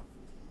 So.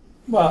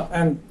 Well,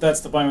 and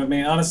that's the point with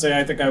me. Honestly,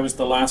 I think I was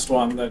the last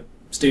one that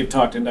Steve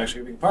talked into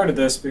actually being part of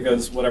this,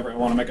 because whatever, I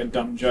want to make a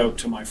dumb joke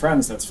to my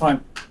friends, that's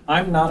fine.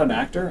 I'm not an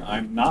actor.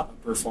 I'm not a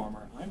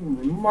performer. I'm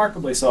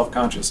remarkably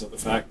self-conscious of the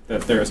fact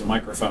that there is a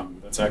microphone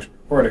that's actually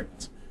recording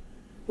this,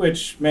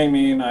 which may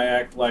mean I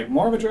act like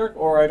more of a jerk,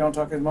 or I don't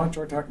talk as much,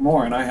 or talk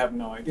more, and I have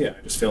no idea.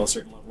 I just feel a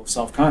certain level of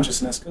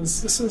self-consciousness,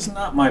 because this is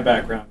not my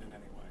background in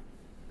any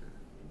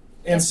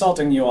way.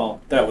 Insulting you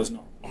all, that was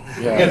normal.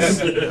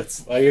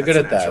 Yes. Well, you're good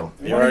at that.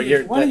 When are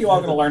you all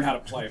going to learn how to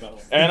play, by the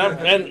way?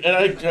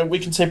 And we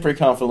can say pretty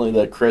confidently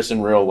that Chris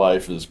in real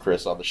life is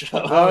Chris on the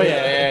show. Oh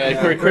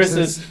yeah. Chris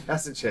is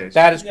hasn't changed.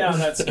 That is Chris. Yeah,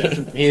 that's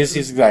it. He's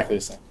exactly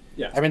the same.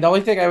 Yeah. I mean, the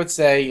only thing I would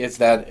say is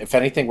that if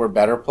anything, we're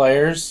better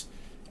players,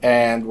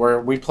 and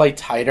we play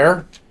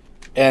tighter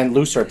and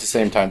looser at the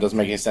same time. Doesn't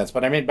make any sense.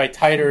 But I mean by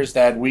tighter is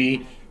that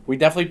we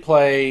definitely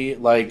play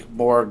like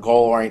more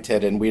goal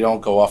oriented, and we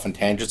don't go off on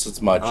tangents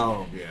as much.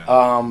 Oh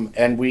yeah.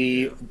 And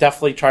we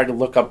definitely try to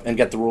look up and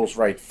get the rules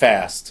right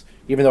fast.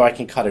 Even though I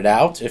can cut it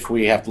out if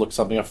we have to look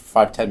something up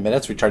for 5-10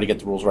 minutes, we try to get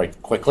the rules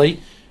right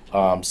quickly,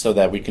 so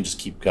that we can just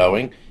keep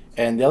going.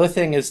 And the other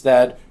thing is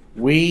that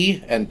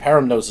we, and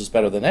Param knows this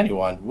better than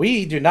anyone,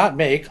 we do not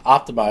make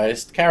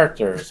optimized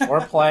characters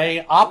or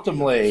play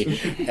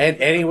optimally in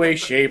any way,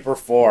 shape, or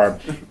form.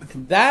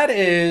 That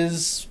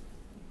is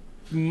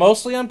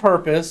mostly on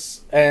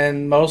purpose,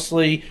 and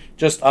mostly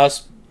just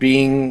us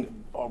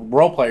being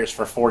role players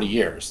for 40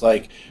 years.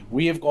 Like,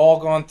 we have all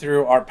gone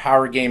through our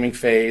power gaming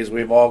phase.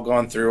 We've all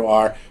gone through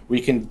our we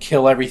can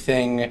kill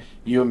everything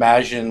you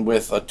imagine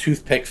with a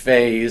toothpick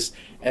phase.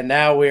 And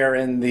now we are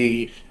in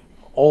the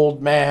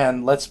old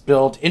man, let's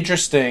build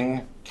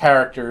interesting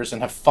characters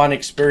and have fun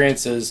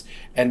experiences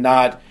and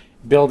not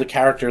build a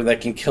character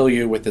that can kill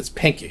you with its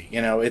pinky.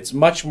 It's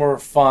much more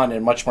fun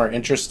and much more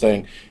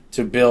interesting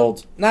to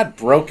build not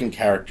broken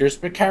characters,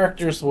 but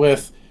characters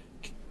with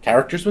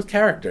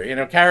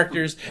character.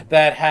 Characters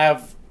that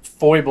have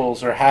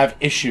foibles or have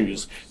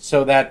issues,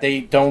 so that they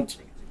don't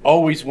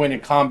always win in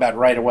combat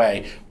right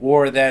away,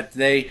 or that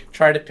they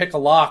try to pick a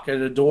lock at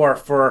a door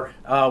for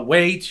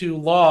way too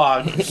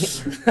long.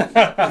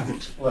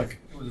 Look,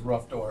 was a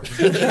rough door.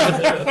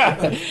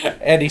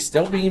 And he's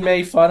still being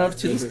made fun of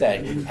to this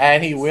day,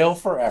 and he will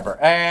forever.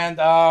 And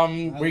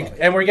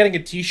we're getting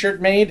a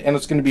T-shirt made, and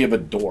it's going to be of a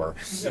door,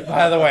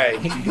 by the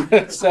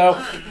way.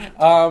 So,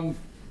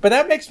 but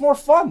that makes more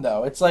fun,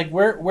 though. It's like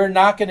we're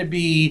not going to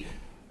be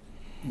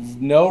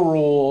no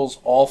rules,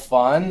 all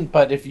fun.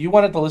 But if you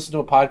wanted to listen to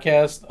a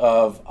podcast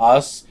of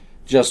us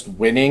just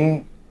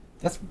winning,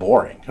 that's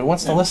boring. Who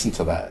wants to listen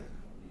to that?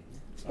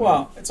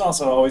 Well, it's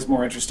also always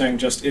more interesting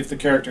just if the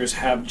characters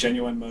have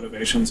genuine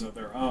motivations of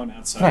their own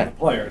outside of the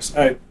players.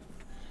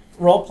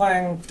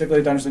 Role-playing,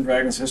 particularly Dungeons &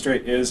 Dragons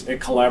history, is a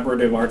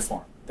collaborative art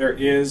form. There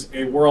is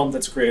a world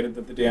that's created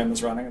that the DM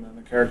is running, and then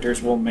the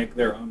characters will make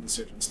their own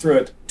decisions through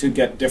it to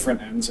get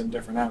different ends and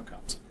different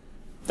outcomes.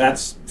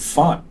 That's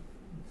fun.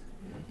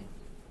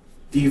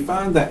 Do you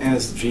find that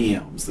as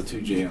GMs, the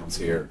two GMs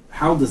here,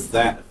 how does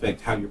that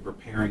affect how you're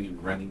preparing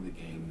and running the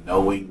game,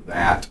 knowing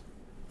that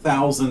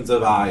thousands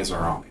of eyes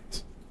are on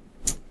it?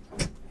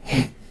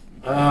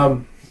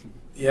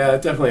 Yeah,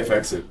 it definitely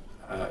affects it.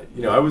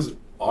 I was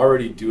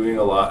already doing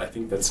a lot. I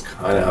think that's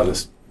kind of how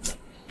this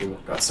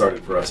got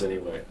started for us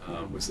anyway,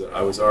 was that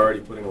I was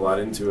already putting a lot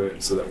into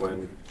it so that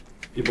when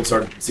people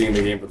started seeing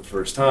the game for the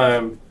first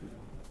time,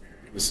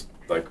 it was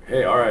like,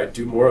 hey, all right,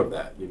 do more of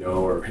that,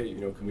 or hey,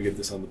 can we get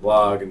this on the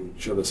blog and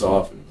show this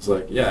off? And it's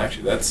like, yeah,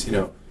 actually, that's,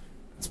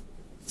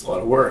 it's a lot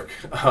of work.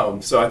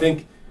 So I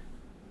think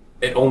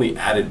it only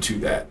added to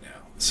that now.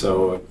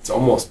 So it's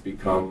almost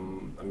become,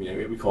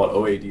 we call it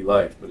OAD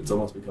life, but it's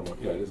almost become,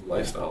 it is a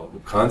lifestyle. We're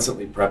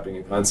constantly prepping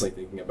and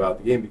constantly thinking about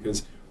the game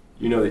because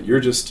you know that you're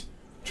just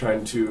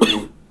trying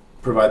to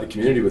provide the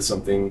community with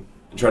something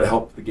and try to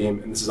help the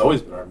game. And this has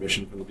always been our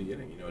mission from the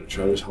beginning, to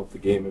try to just help the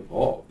game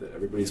evolve, that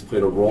everybody's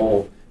played a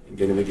role in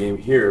getting the game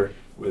here,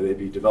 whether they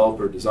be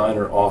developer,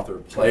 designer, author,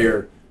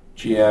 player,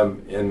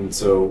 GM. And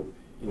so,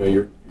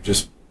 you're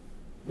just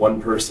one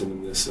person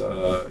in this,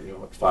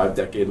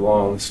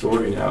 5-decade-long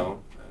story now.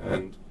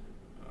 And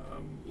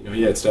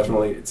it's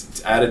definitely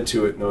it's added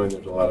to it knowing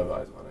there's a lot of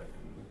eyes on it,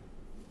 and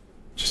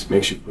it just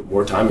makes you put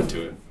more time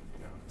into it.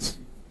 It's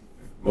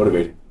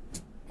motivating.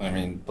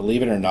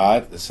 Believe it or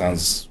not, this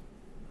sounds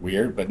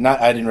weird, but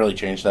I didn't really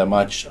change that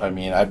much.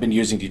 I've been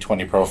using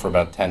D20 Pro for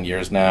about 10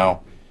 years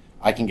now.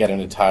 I can get an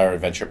entire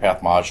Adventure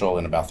Path module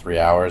in about 3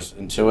 hours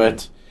into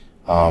it.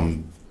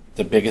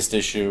 The biggest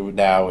issue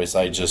now is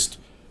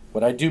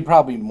what I do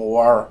probably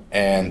more,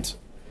 and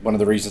one of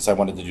the reasons I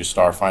wanted to do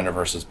Starfinder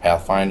versus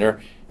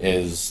Pathfinder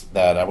is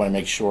that I want to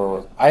make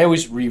sure I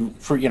always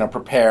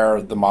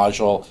prepare the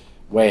module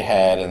way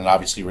ahead, and then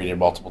obviously read it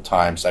multiple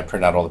times. I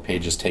print out all the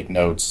pages, take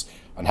notes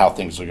on how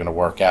things are going to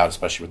work out,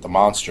 especially with the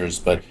monsters.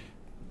 But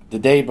the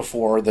day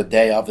before, the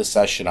day of the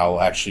session, I'll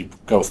actually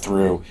go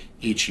through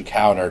each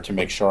encounter to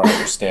make sure I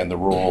understand the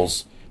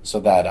rules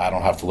so that I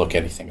don't have to look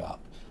anything up.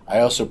 I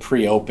also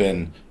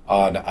pre-open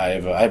on,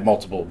 I have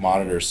multiple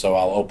monitors, so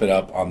I'll open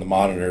up on the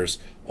monitors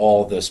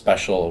all the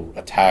special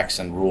attacks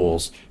and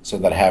rules so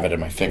that I have it at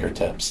my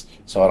fingertips,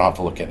 so I don't have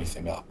to look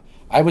anything up.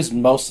 I was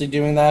mostly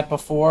doing that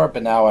before,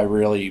 but now I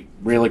really,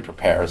 really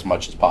prepare as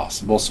much as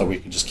possible so we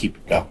can just keep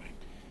it going.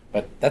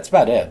 But that's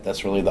about it.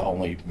 That's really the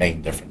only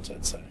main difference,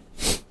 I'd say.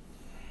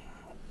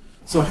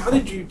 So how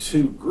did you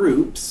two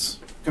groups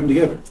come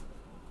together?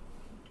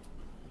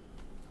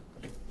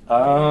 We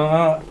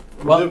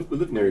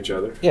live near each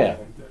other. Yeah.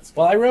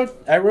 Well, I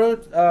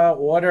wrote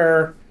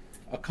Order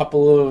a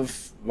couple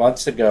of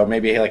months ago,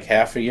 maybe like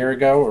half a year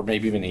ago, or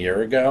maybe even a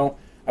year ago.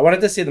 I wanted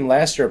to see them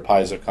last year at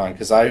PaizoCon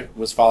because I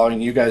was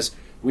following you guys.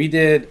 We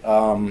did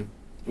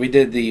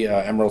the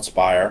Emerald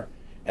Spire,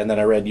 and then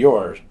I read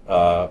your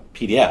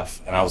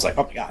PDF, and I was like,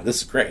 oh my god, this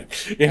is great.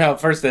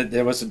 At first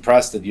I was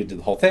impressed that you did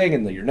the whole thing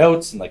and your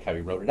notes and like how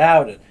you wrote it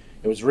out, and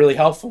it was really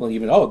helpful. And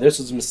even this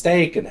was a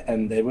mistake,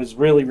 and it was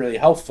really, really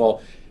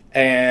helpful.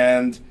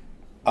 And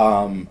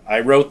I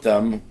wrote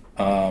them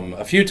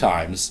a few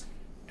times.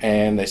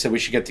 And they said we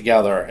should get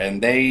together,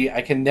 and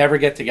I can never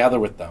get together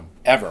with them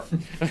ever.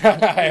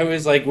 It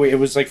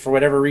was like for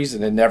whatever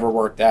reason it never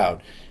worked out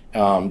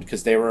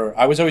because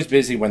I was always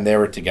busy when they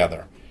were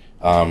together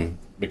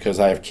because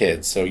I have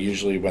kids. So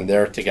usually when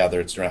they're together,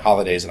 it's during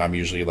holidays, and I'm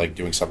usually like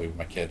doing something with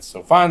my kids.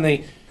 So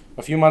finally,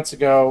 a few months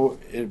ago,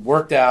 it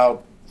worked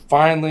out.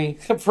 Finally,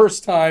 the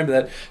first time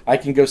that I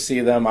can go see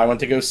them, I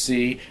went to go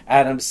see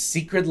Adam's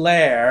secret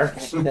lair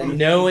that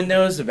no one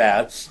knows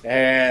about,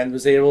 and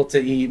was able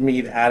to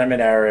meet Adam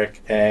and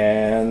Eric,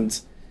 and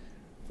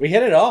we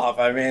hit it off.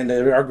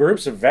 Our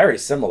groups are very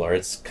similar.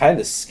 It's kind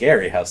of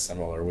scary how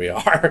similar we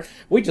are.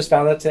 We just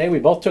found out today we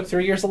both took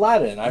 3 years of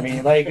Latin.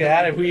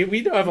 Adam,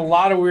 we do have a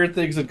lot of weird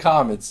things in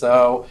common.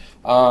 So,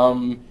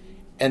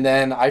 and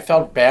then I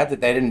felt bad that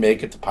they didn't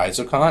make it to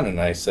PaizoCon,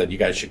 and I said, you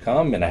guys should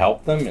come, and I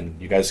helped them,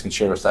 and you guys can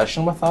share a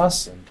session with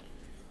us, and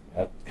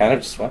that kind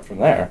of just went from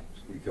there.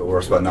 We feel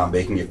worse about not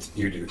making it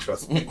than you do,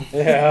 trust me.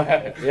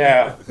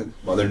 Yeah.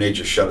 Mother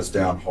Nature shut us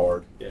down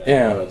hard.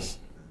 Yeah.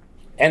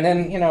 And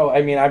then,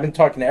 I've been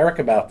talking to Eric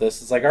about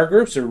this. It's like our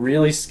groups are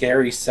really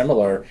scary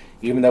similar,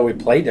 even though we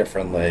play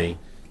differently.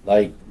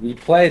 Like, we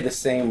play the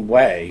same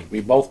way.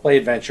 We both play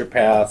Adventure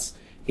Paths,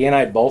 he and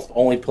I both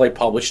only play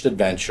published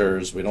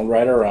adventures. We don't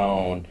write our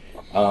own.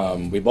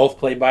 We both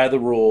play by the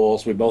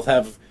rules. We both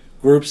have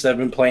groups that have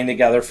been playing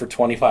together for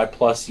 25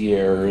 plus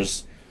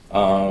years. We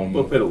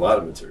both played a lot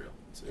of material.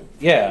 Too.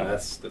 Yeah,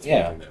 that's one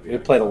yeah. thing that We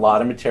played a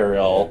lot of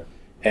material,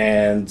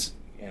 and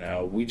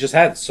we just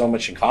had so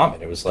much in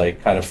common. It was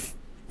like kind of,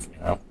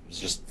 it was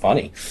just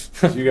funny.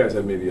 So you guys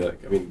have maybe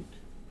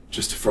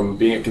just from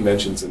being at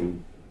conventions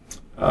and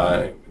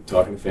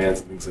talking to fans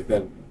and things like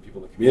that, and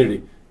people in the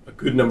community, a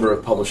good number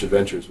of published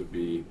adventures would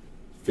be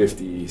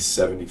 50,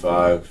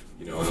 75,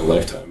 in a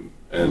lifetime.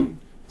 And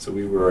so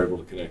we were able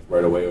to connect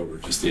right away over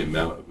just the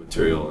amount of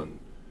material and,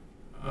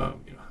 how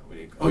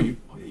many,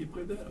 you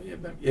played that? Oh, yeah,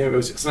 back. Yeah,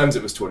 sometimes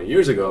it was 20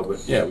 years ago,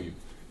 but yeah, we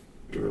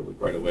were able to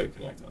right away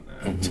connect on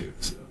that too.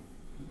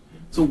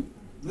 So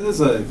this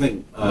is a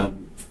thing.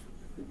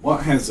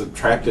 What has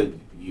attracted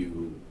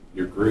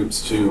your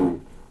groups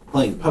to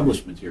playing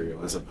published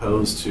material as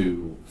opposed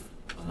to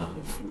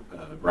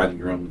writing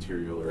your own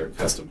material or a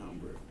custom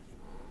homebrew?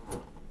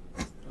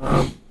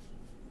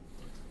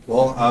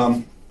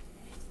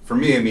 For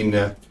me,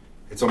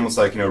 it's almost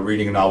like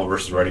reading a novel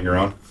versus writing your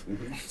own.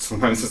 Mm-hmm.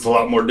 Sometimes it's a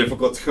lot more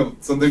difficult to come up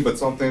with something, but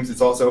sometimes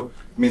it's also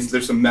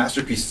there's some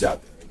masterpieces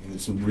out there.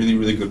 There's some really,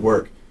 really good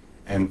work,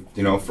 and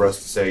for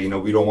us to say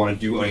we don't want to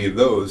do any of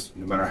those,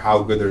 no matter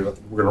how good they're,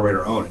 we're going to write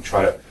our own and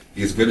try to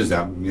be as good as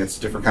them. That's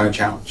a different kind of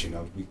challenge.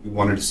 We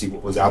wanted to see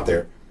what was out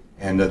there,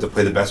 and to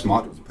play the best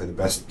modules, to play the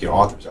best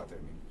authors out there.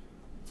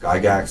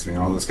 Gygax,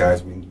 all those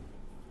guys.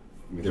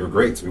 They were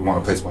great. So we want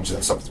to play as much of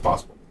that stuff as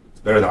possible.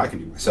 It's better than I can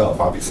do myself,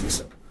 obviously.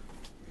 So.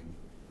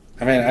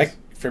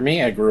 For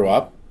me, I grew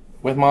up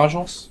with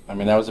modules. That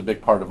was a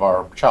big part of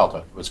our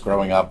childhood, was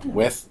growing up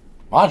with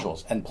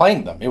modules and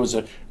playing them. It was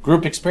a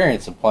group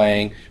experience of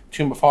playing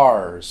Tomb of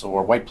Horrors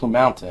or White Plume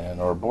Mountain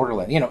or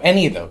Borderlands,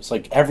 any of those.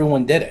 Like,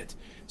 everyone did it.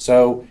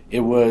 So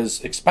it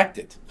was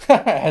expected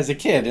as a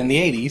kid in the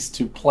 80s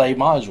to play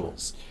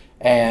modules.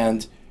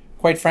 And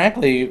quite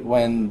frankly,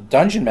 when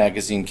Dungeon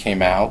Magazine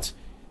came out,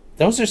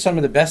 those are some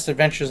of the best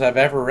adventures I've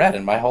ever read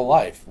in my whole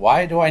life.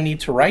 Why do I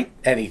need to write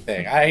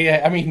anything?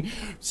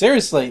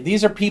 Seriously,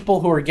 these are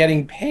people who are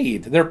getting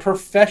paid. They're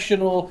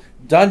professional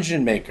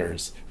dungeon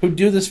makers who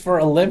do this for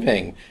a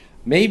living.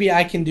 Maybe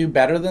I can do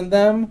better than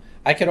them.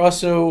 I could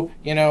also,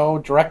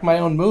 direct my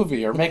own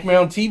movie or make my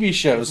own TV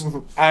shows.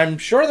 I'm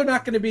sure they're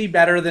not going to be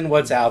better than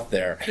what's out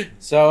there.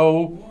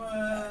 So,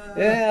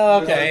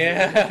 yeah,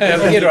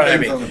 okay. You know what I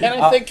mean. And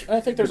I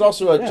think there's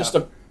also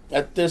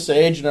at this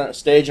stage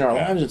in our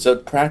lives, it's a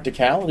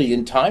practicality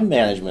and time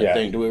management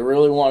thing. Do we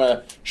really want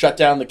to shut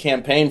down the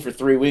campaign for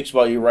 3 weeks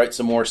while you write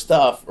some more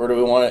stuff, or do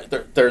we want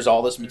to? There's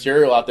all this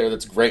material out there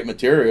that's great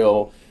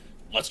material.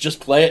 Let's just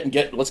play it and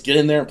let's get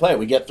in there and play it.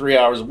 We get 3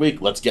 hours a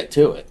week. Let's get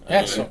to it.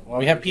 Excellent. Well,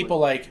 we have people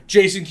like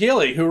Jason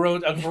Keeley, who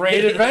wrote a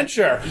great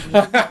adventure.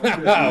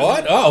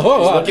 What?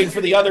 Oh, looking for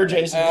the other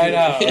Jason Keeley.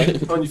 I know.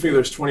 Well, you figure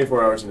there's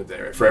 24 hours in a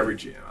day, right, for every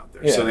GM out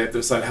there. Yeah. So they have to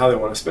decide how they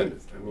want to spend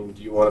it.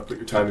 Do you want to put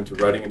your time into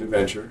writing an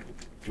adventure?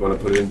 Do you want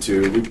to put it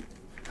into?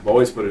 I've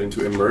always put it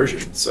into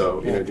immersion.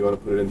 So do you want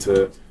to put it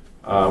into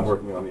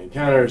working on the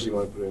encounters? Do you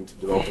want to put it into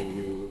developing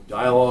new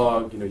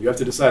dialogue? You have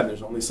to decide. And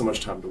there's only so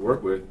much time to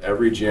work with.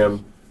 Every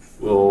GM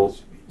will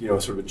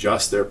sort of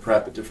adjust their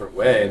prep a different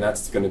way, and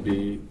that's going to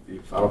be the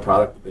final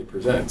product that they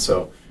present.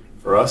 So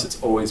for us,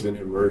 it's always been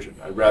immersion.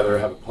 I'd rather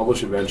have a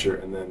published adventure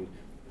and then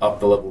up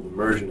the level of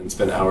immersion and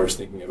spend hours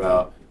thinking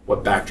about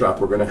what backdrop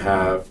we're going to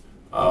have.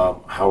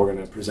 How we're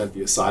going to present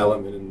the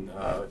asylum in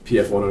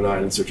PF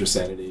 109 in Search of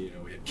Sanity.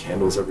 We had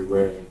candles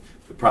everywhere, and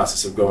the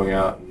process of going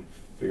out and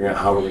figuring out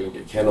how we're going to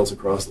get candles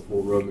across the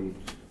whole room, and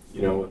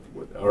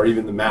or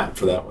even the map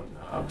for that one.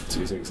 To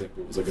use an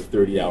example, it was like a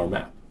 30-hour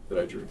map that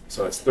I drew.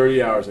 So it's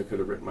 30 hours I could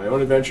have written my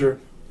own adventure.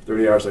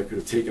 30 hours I could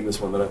have taken this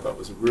one that I thought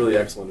was a really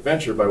excellent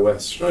adventure by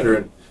Wes Schneider,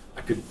 and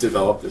I could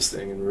develop this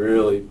thing and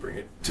really bring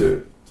it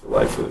to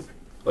life for the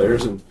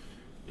players. And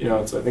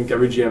so I think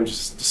every GM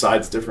just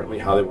decides differently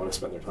how they want to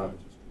spend their time.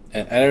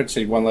 And I would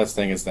say one last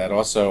thing is that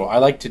also I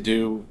like to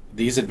do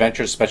these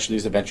adventures, especially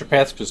these adventure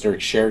paths, because they're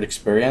shared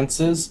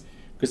experiences.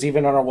 Because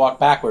even on our walk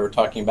back, we were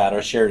talking about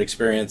our shared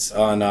experience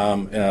on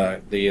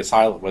the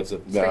asylum. Was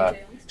it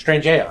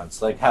Strange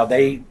Aeons? Like how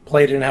they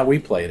played it and how we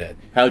played it.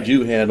 How'd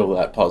you handle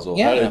that puzzle?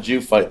 Yeah. How did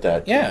you fight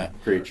that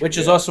creature? Which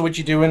is also what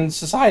you do in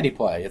society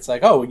play. It's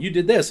like, oh, you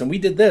did this and we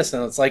did this,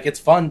 and it's like it's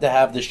fun to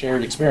have the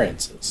shared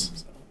experiences.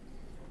 So.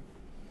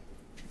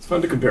 It's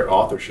fun to compare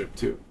authorship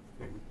too.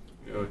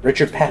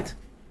 Richard Pett.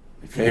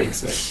 My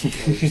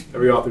favorite.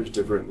 Every author is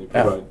different, and they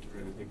provide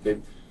different. I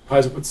think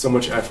Paizo put so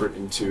much effort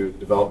into the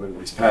development of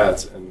these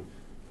paths, and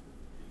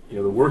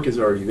the work is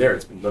already there.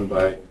 It's been done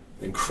by an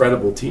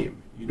incredible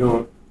team. You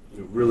don't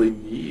really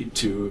need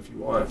to, if you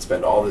want,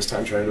 spend all this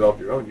time trying to develop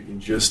your own. You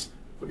can just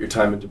put your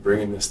time into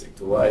bringing this thing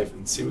to life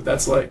and see what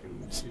that's like,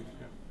 and see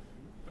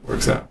if it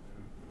works out.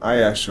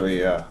 I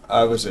actually,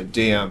 I was a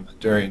DM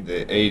during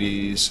the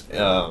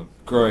 80s.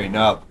 Growing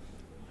up,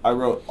 I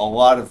wrote a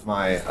lot of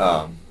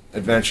my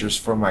adventures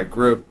for my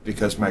group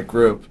because my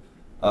group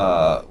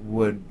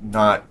would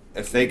not,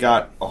 if they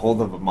got a hold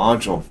of a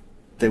module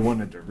they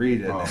wanted to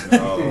read it. Oh, And,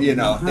 no. you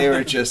know, they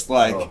were just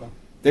like,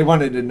 they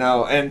wanted to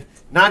know, and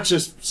not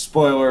just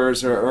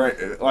spoilers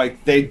or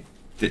like they.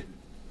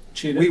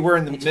 Cheated. We were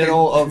in the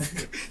middle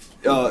of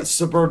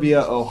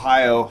suburbia,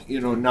 Ohio. You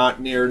know, not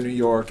near New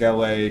York,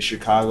 L.A.,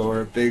 Chicago,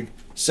 or a big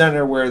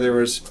center where there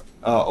was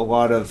a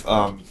lot of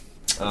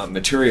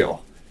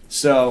material.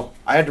 So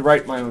I had to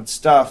write my own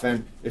stuff,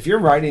 and if you're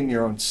writing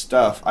your own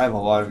stuff, I have a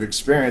lot of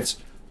experience.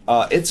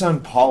 It's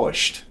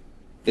unpolished.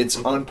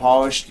 It's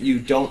unpolished. You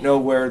don't know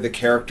where the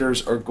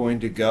characters are going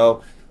to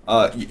go.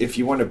 If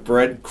you want to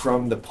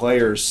breadcrumb the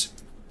players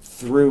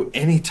through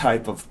any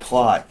type of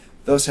plot,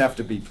 those have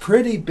to be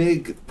pretty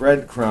big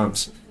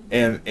breadcrumbs,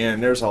 and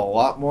there's a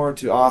lot more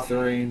to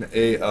authoring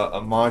a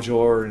module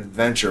or an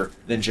adventure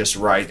than just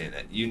writing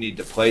it. You need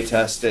to play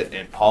test it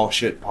and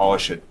polish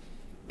it.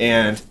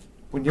 And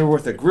when you're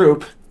with a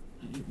group,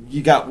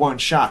 you got one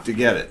shot to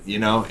get it, you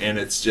know, and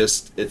it's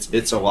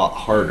a lot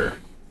harder.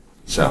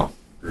 So,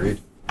 Great.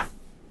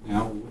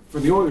 Now, for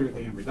the Order of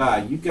the Hammer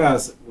Die, you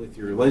guys, with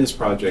your latest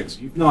projects,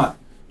 you've not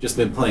just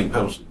been playing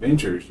Published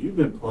Adventures, you've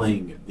been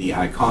playing the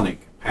iconic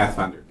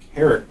Pathfinder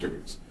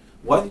characters.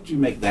 Why did you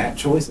make that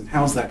choice, and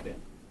how's that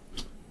been?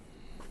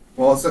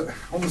 Well, it's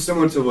almost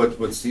similar to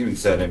what Steven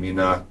said. I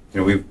mean,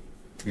 we've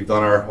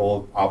done our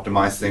whole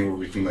optimized thing where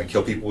we can like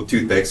kill people with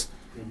toothpicks,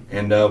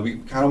 and we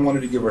kind of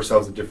wanted to give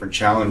ourselves a different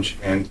challenge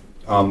and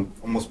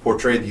almost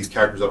portray these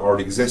characters that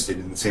already existed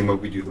in the same way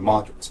we do the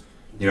modules.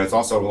 You know, it's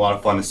also a lot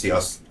of fun to see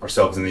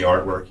ourselves in the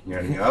artwork.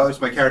 You know, oh, there's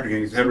my character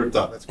getting his head ripped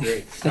off. That's great.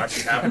 It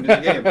actually happened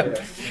in the game.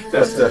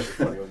 That's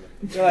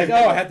You're like,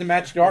 oh, I had the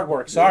matched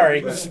artwork.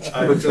 Sorry. Well,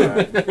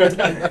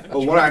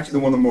 one of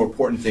the more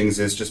important things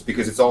is just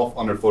because it's all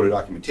under photo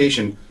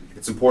documentation,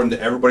 it's important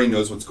that everybody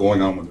knows what's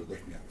going on when they're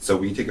looking at it. So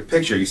when you take a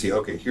picture, you see,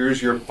 okay,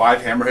 here's your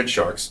 5 hammerhead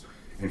sharks,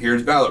 and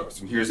here's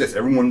Valoros, and here's this.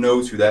 Everyone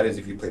knows who that is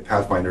if you play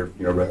Pathfinder,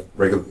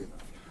 regularly enough.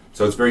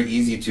 So it's very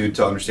easy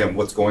to understand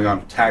what's going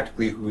on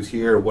tactically, who's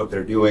here, what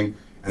they're doing,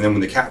 and then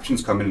when the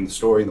captions come in the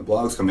story and the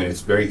blogs come in,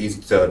 it's very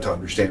easy to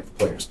understand for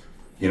players.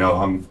 We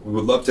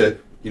would love to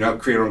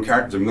create our own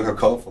characters. I mean, look how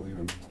colorful they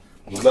are.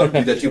 We'd love to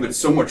do that too, but it's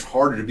so much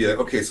harder to be like,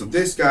 okay, so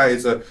this guy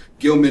is a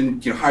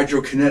Gilman,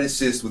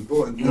 hydrokineticist with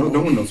bullets. No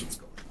one knows what's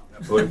going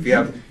on. But if you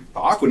have the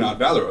Aquanaut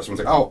Valoros, someone's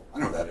like, oh, I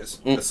know what that is.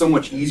 It's so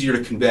much easier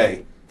to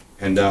convey.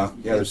 And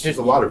there's just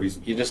a lot of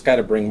reasons. You just got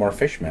to bring more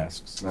fish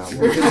masks.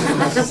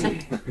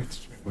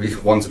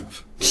 One's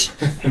enough.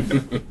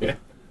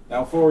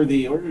 Now, for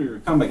the Order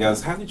of Combat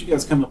guys, how did you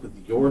guys come up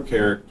with your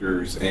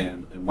characters,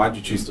 and why did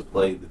you choose to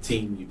play the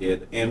team you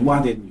did, and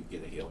why didn't you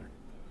get a healer?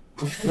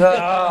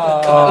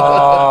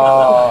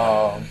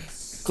 Oh.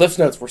 Cliff's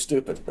notes were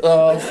stupid.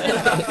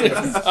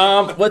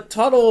 With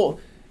Tuttle,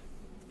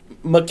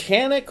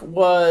 mechanic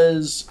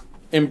was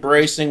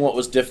embracing what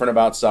was different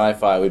about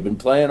sci-fi. We've been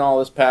playing all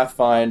this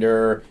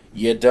Pathfinder.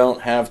 You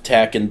don't have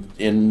tech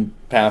in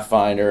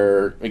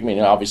Pathfinder. I mean,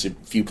 obviously, a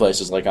few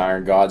places like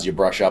Iron Gods, you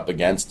brush up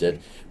against it.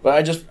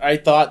 But I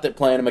thought that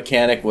playing a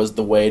mechanic was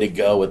the way to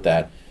go with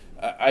that.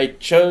 I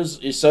chose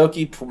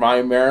Isoki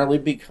primarily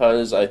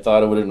because I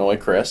thought it would annoy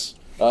Chris.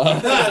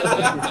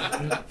 The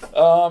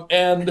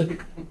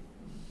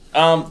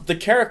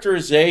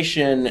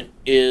characterization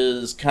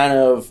is kind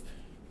of,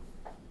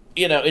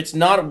 it's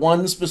not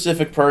one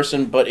specific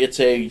person, but it's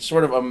a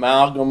sort of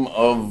amalgam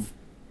of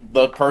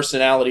the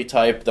personality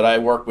type that I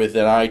work with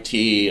in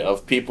IT,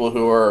 of people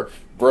who are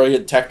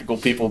brilliant technical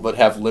people but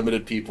have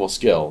limited people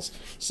skills.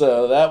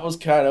 So that was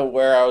kind of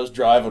where I was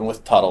driving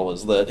with Tuttle,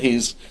 is that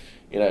he's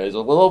a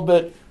little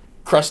bit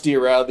crusty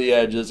around the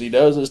edges. He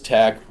knows his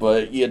tech,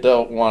 but you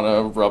don't want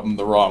to rub him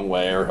the wrong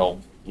way or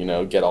he'll,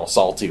 get all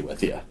salty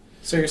with you.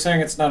 So you're saying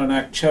it's not an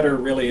act Cheddar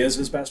really is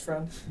his best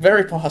friend?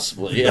 Very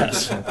possibly,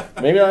 yes.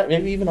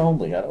 maybe even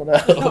only. I don't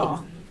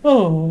know.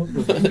 Oh.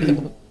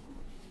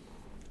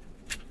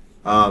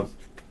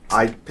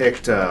 I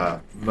picked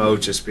Mo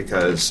just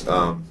because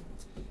I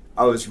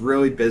was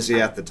really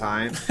busy at the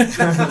time,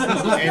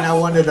 and I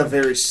wanted a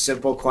very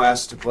simple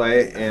class to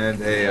play,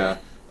 and a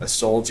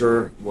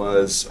soldier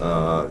was,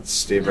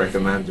 Steve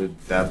recommended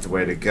that the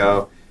way to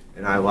go,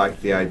 and I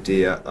liked the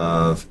idea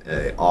of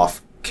a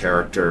off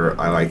character.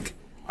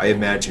 I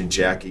imagine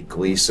Jackie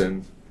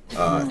Gleason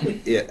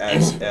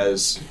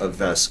as a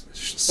Vesk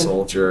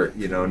soldier,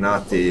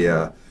 not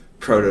the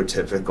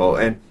prototypical.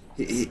 And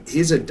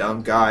he's a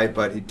dumb guy,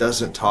 but he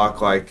doesn't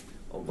talk like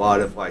a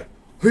lot of like,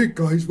 hey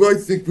guys, I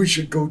think we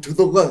should go to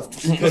the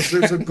left because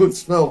there's a good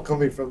smell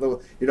coming from the,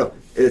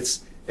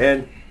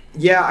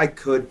 I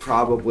could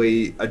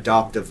probably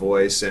adopt a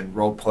voice and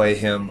role play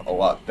him a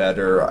lot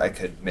better. I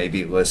could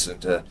maybe listen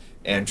to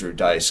Andrew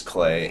Dice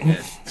Clay and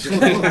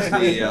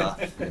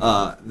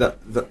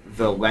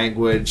the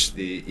language,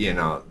 the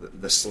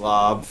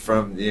slob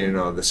from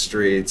the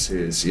streets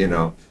who's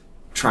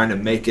trying to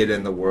make it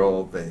in the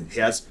world. He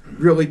has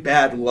really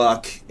bad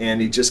luck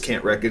and he just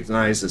can't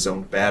recognize his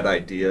own bad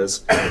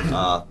ideas.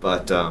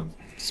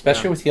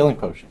 Especially with healing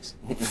potions.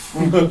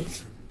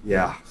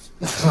 Yeah.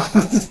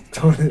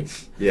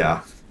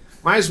 Yeah.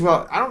 Might as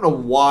well. I don't know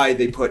why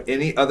they put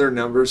any other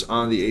numbers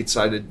on the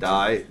 8-sided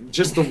die.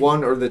 Just the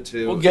 1 or the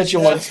 2. We'll get you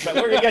one.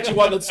 We're gonna get you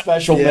one that's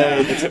special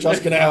made. It's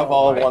just gonna have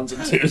all 1s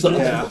and 2s on it.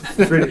 Yeah,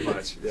 pretty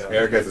much. Yeah.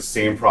 Eric has the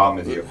same problem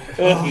as you.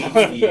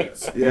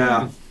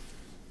 Yeah.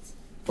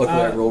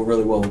 Luckily, I roll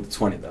really well with the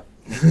 20, though.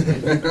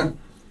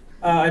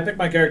 I picked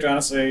my character,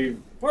 honestly.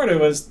 Part of it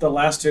was the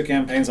last 2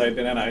 campaigns I'd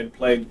been in, I had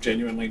played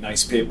genuinely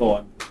nice people,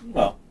 and,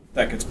 well,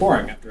 that gets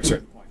boring after a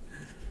certain point.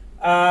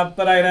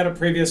 But I had a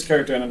previous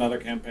character in another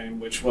campaign,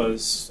 which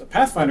was a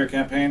Pathfinder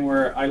campaign,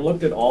 where I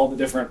looked at all the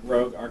different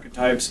rogue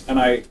archetypes, and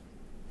I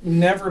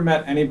never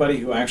met anybody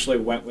who actually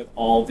went with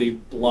all the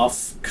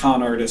bluff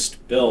con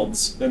artist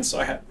builds. And so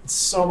I had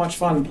so much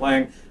fun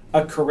playing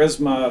a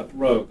charisma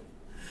rogue.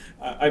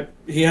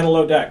 He had a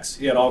low dex.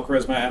 He had all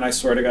charisma, and I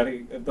swear to God,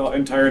 the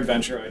entire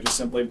adventure, I just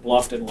simply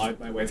bluffed and lied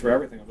my way through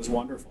everything. It was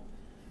wonderful.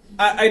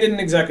 I didn't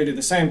exactly do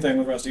the same thing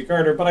with Rusty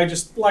Carter, but I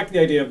just liked the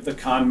idea of the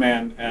con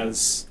man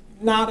as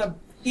not an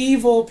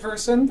evil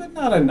person, but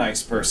not a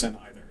nice person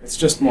either. It's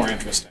just more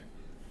interesting.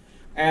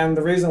 And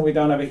the reason we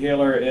don't have a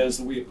healer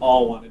is we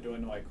all wanted to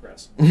annoy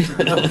Chris.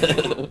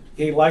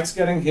 He likes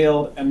getting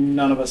healed, and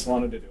none of us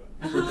wanted to do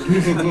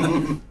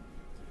it.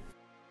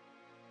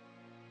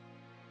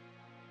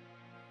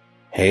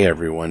 Hey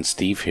everyone,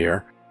 Steve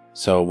here.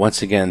 So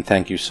once again,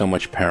 thank you so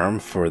much,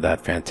 Param, for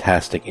that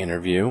fantastic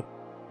interview.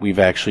 We've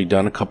actually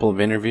done a couple of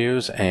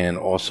interviews, and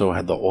also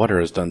had the Order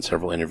has done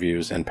several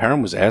interviews, and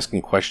Param was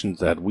asking questions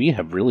that we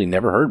have really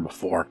never heard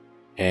before,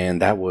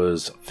 and that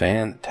was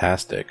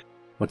fantastic.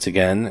 Once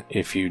again,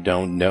 if you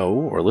don't know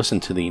or listen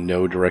to the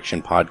No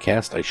Direction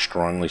podcast, I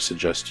strongly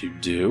suggest you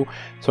do.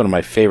 It's one of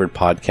my favorite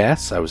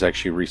podcasts. I was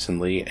actually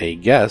recently a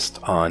guest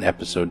on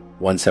episode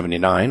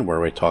 179,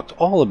 where I talked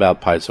all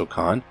about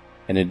PaizoCon.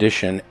 In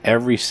addition,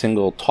 every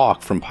single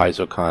talk from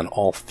PaizoCon,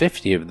 all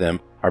 50 of them,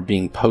 are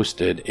being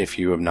posted if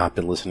you have not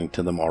been listening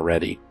to them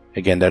already.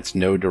 Again, that's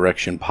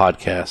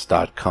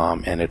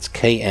nodirectionpodcast.com, and it's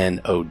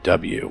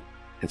KNOW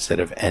instead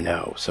of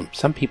NO.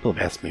 Some people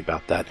have asked me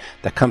about that.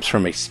 That comes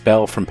from a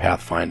spell from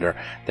Pathfinder.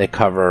 They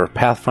cover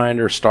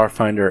Pathfinder,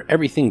 Starfinder,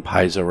 everything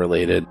Paizo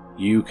related.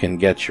 You can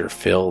get your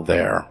fill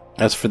there.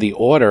 As for the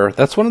Order,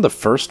 that's one of the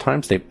first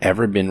times they've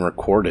ever been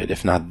recorded,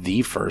 if not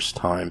the first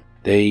time.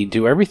 They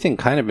do everything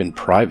kind of in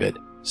private,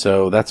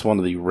 so that's one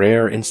of the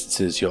rare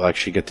instances you'll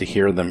actually get to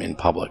hear them in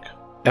public.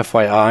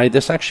 FYI,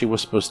 this actually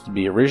was supposed to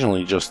be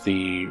originally just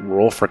the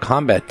Roll for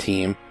Combat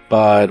team,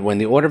 but when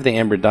the Order of the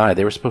Amber died,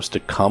 they were supposed to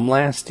come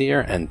last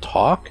year and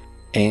talk,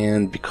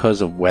 and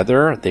because of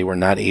weather, they were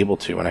not able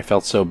to, and I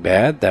felt so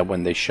bad that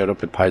when they showed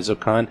up at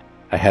PaizoCon,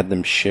 I had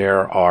them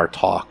share our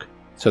talk,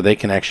 so they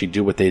can actually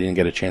do what they didn't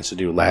get a chance to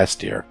do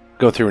last year.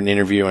 Go through an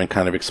interview and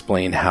kind of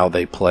explain how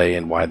they play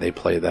and why they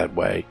play that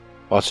way.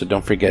 Also,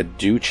 don't forget,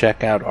 do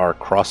check out our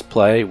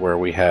crossplay where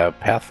we have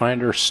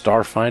Pathfinder,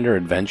 Starfinder,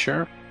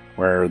 Adventure,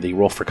 where the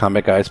Roll for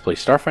Combat guys play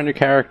Starfinder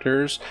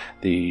characters,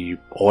 the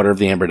Order of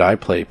the Amber Die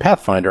play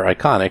Pathfinder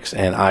Iconics,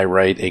 and I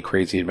write a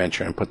crazy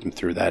adventure and put them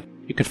through that.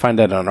 You can find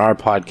that on our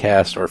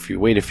podcast, or if you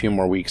wait a few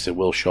more weeks, it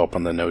will show up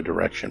on the No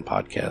Direction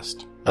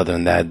podcast. Other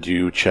than that,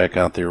 do check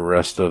out the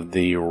rest of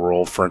the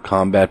Roll for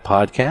Combat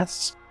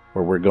podcasts,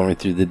 where we're going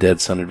through the Dead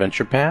Sun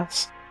Adventure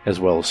Paths, as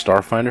well as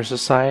Starfinder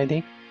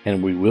Society,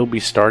 and we will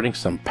be starting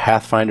some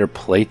Pathfinder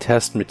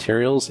playtest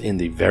materials in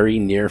the very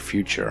near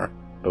future.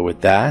 But with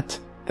that,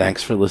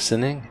 thanks for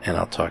listening, and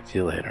I'll talk to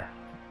you later.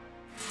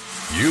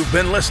 You've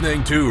been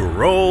listening to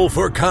Roll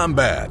for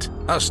Combat,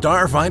 a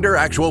Starfinder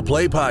actual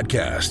play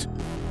podcast.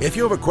 If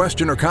you have a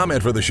question or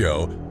comment for the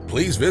show,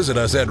 please visit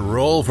us at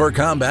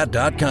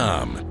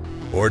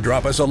rollforcombat.com or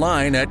drop us a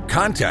line at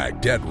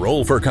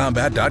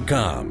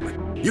contact@rollforcombat.com.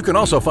 You can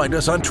also find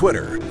us on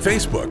Twitter,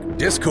 Facebook,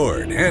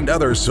 Discord, and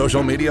other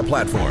social media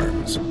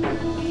platforms.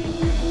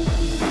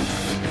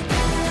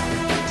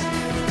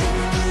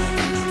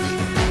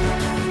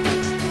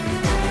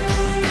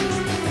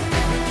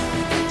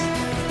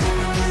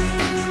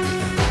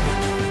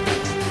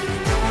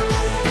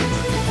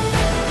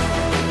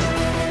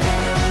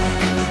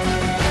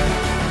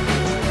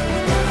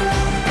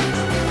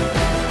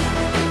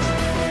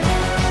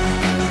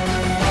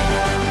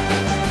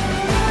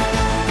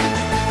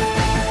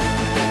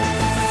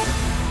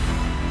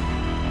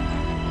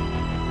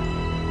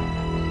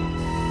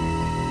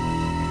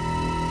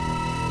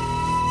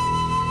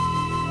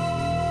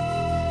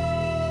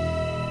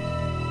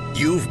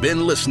 You've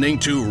been listening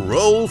to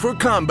Roll for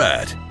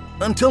Combat.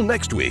 Until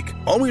next week,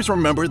 always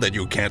remember that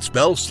you can't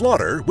spell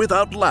slaughter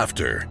without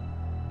laughter.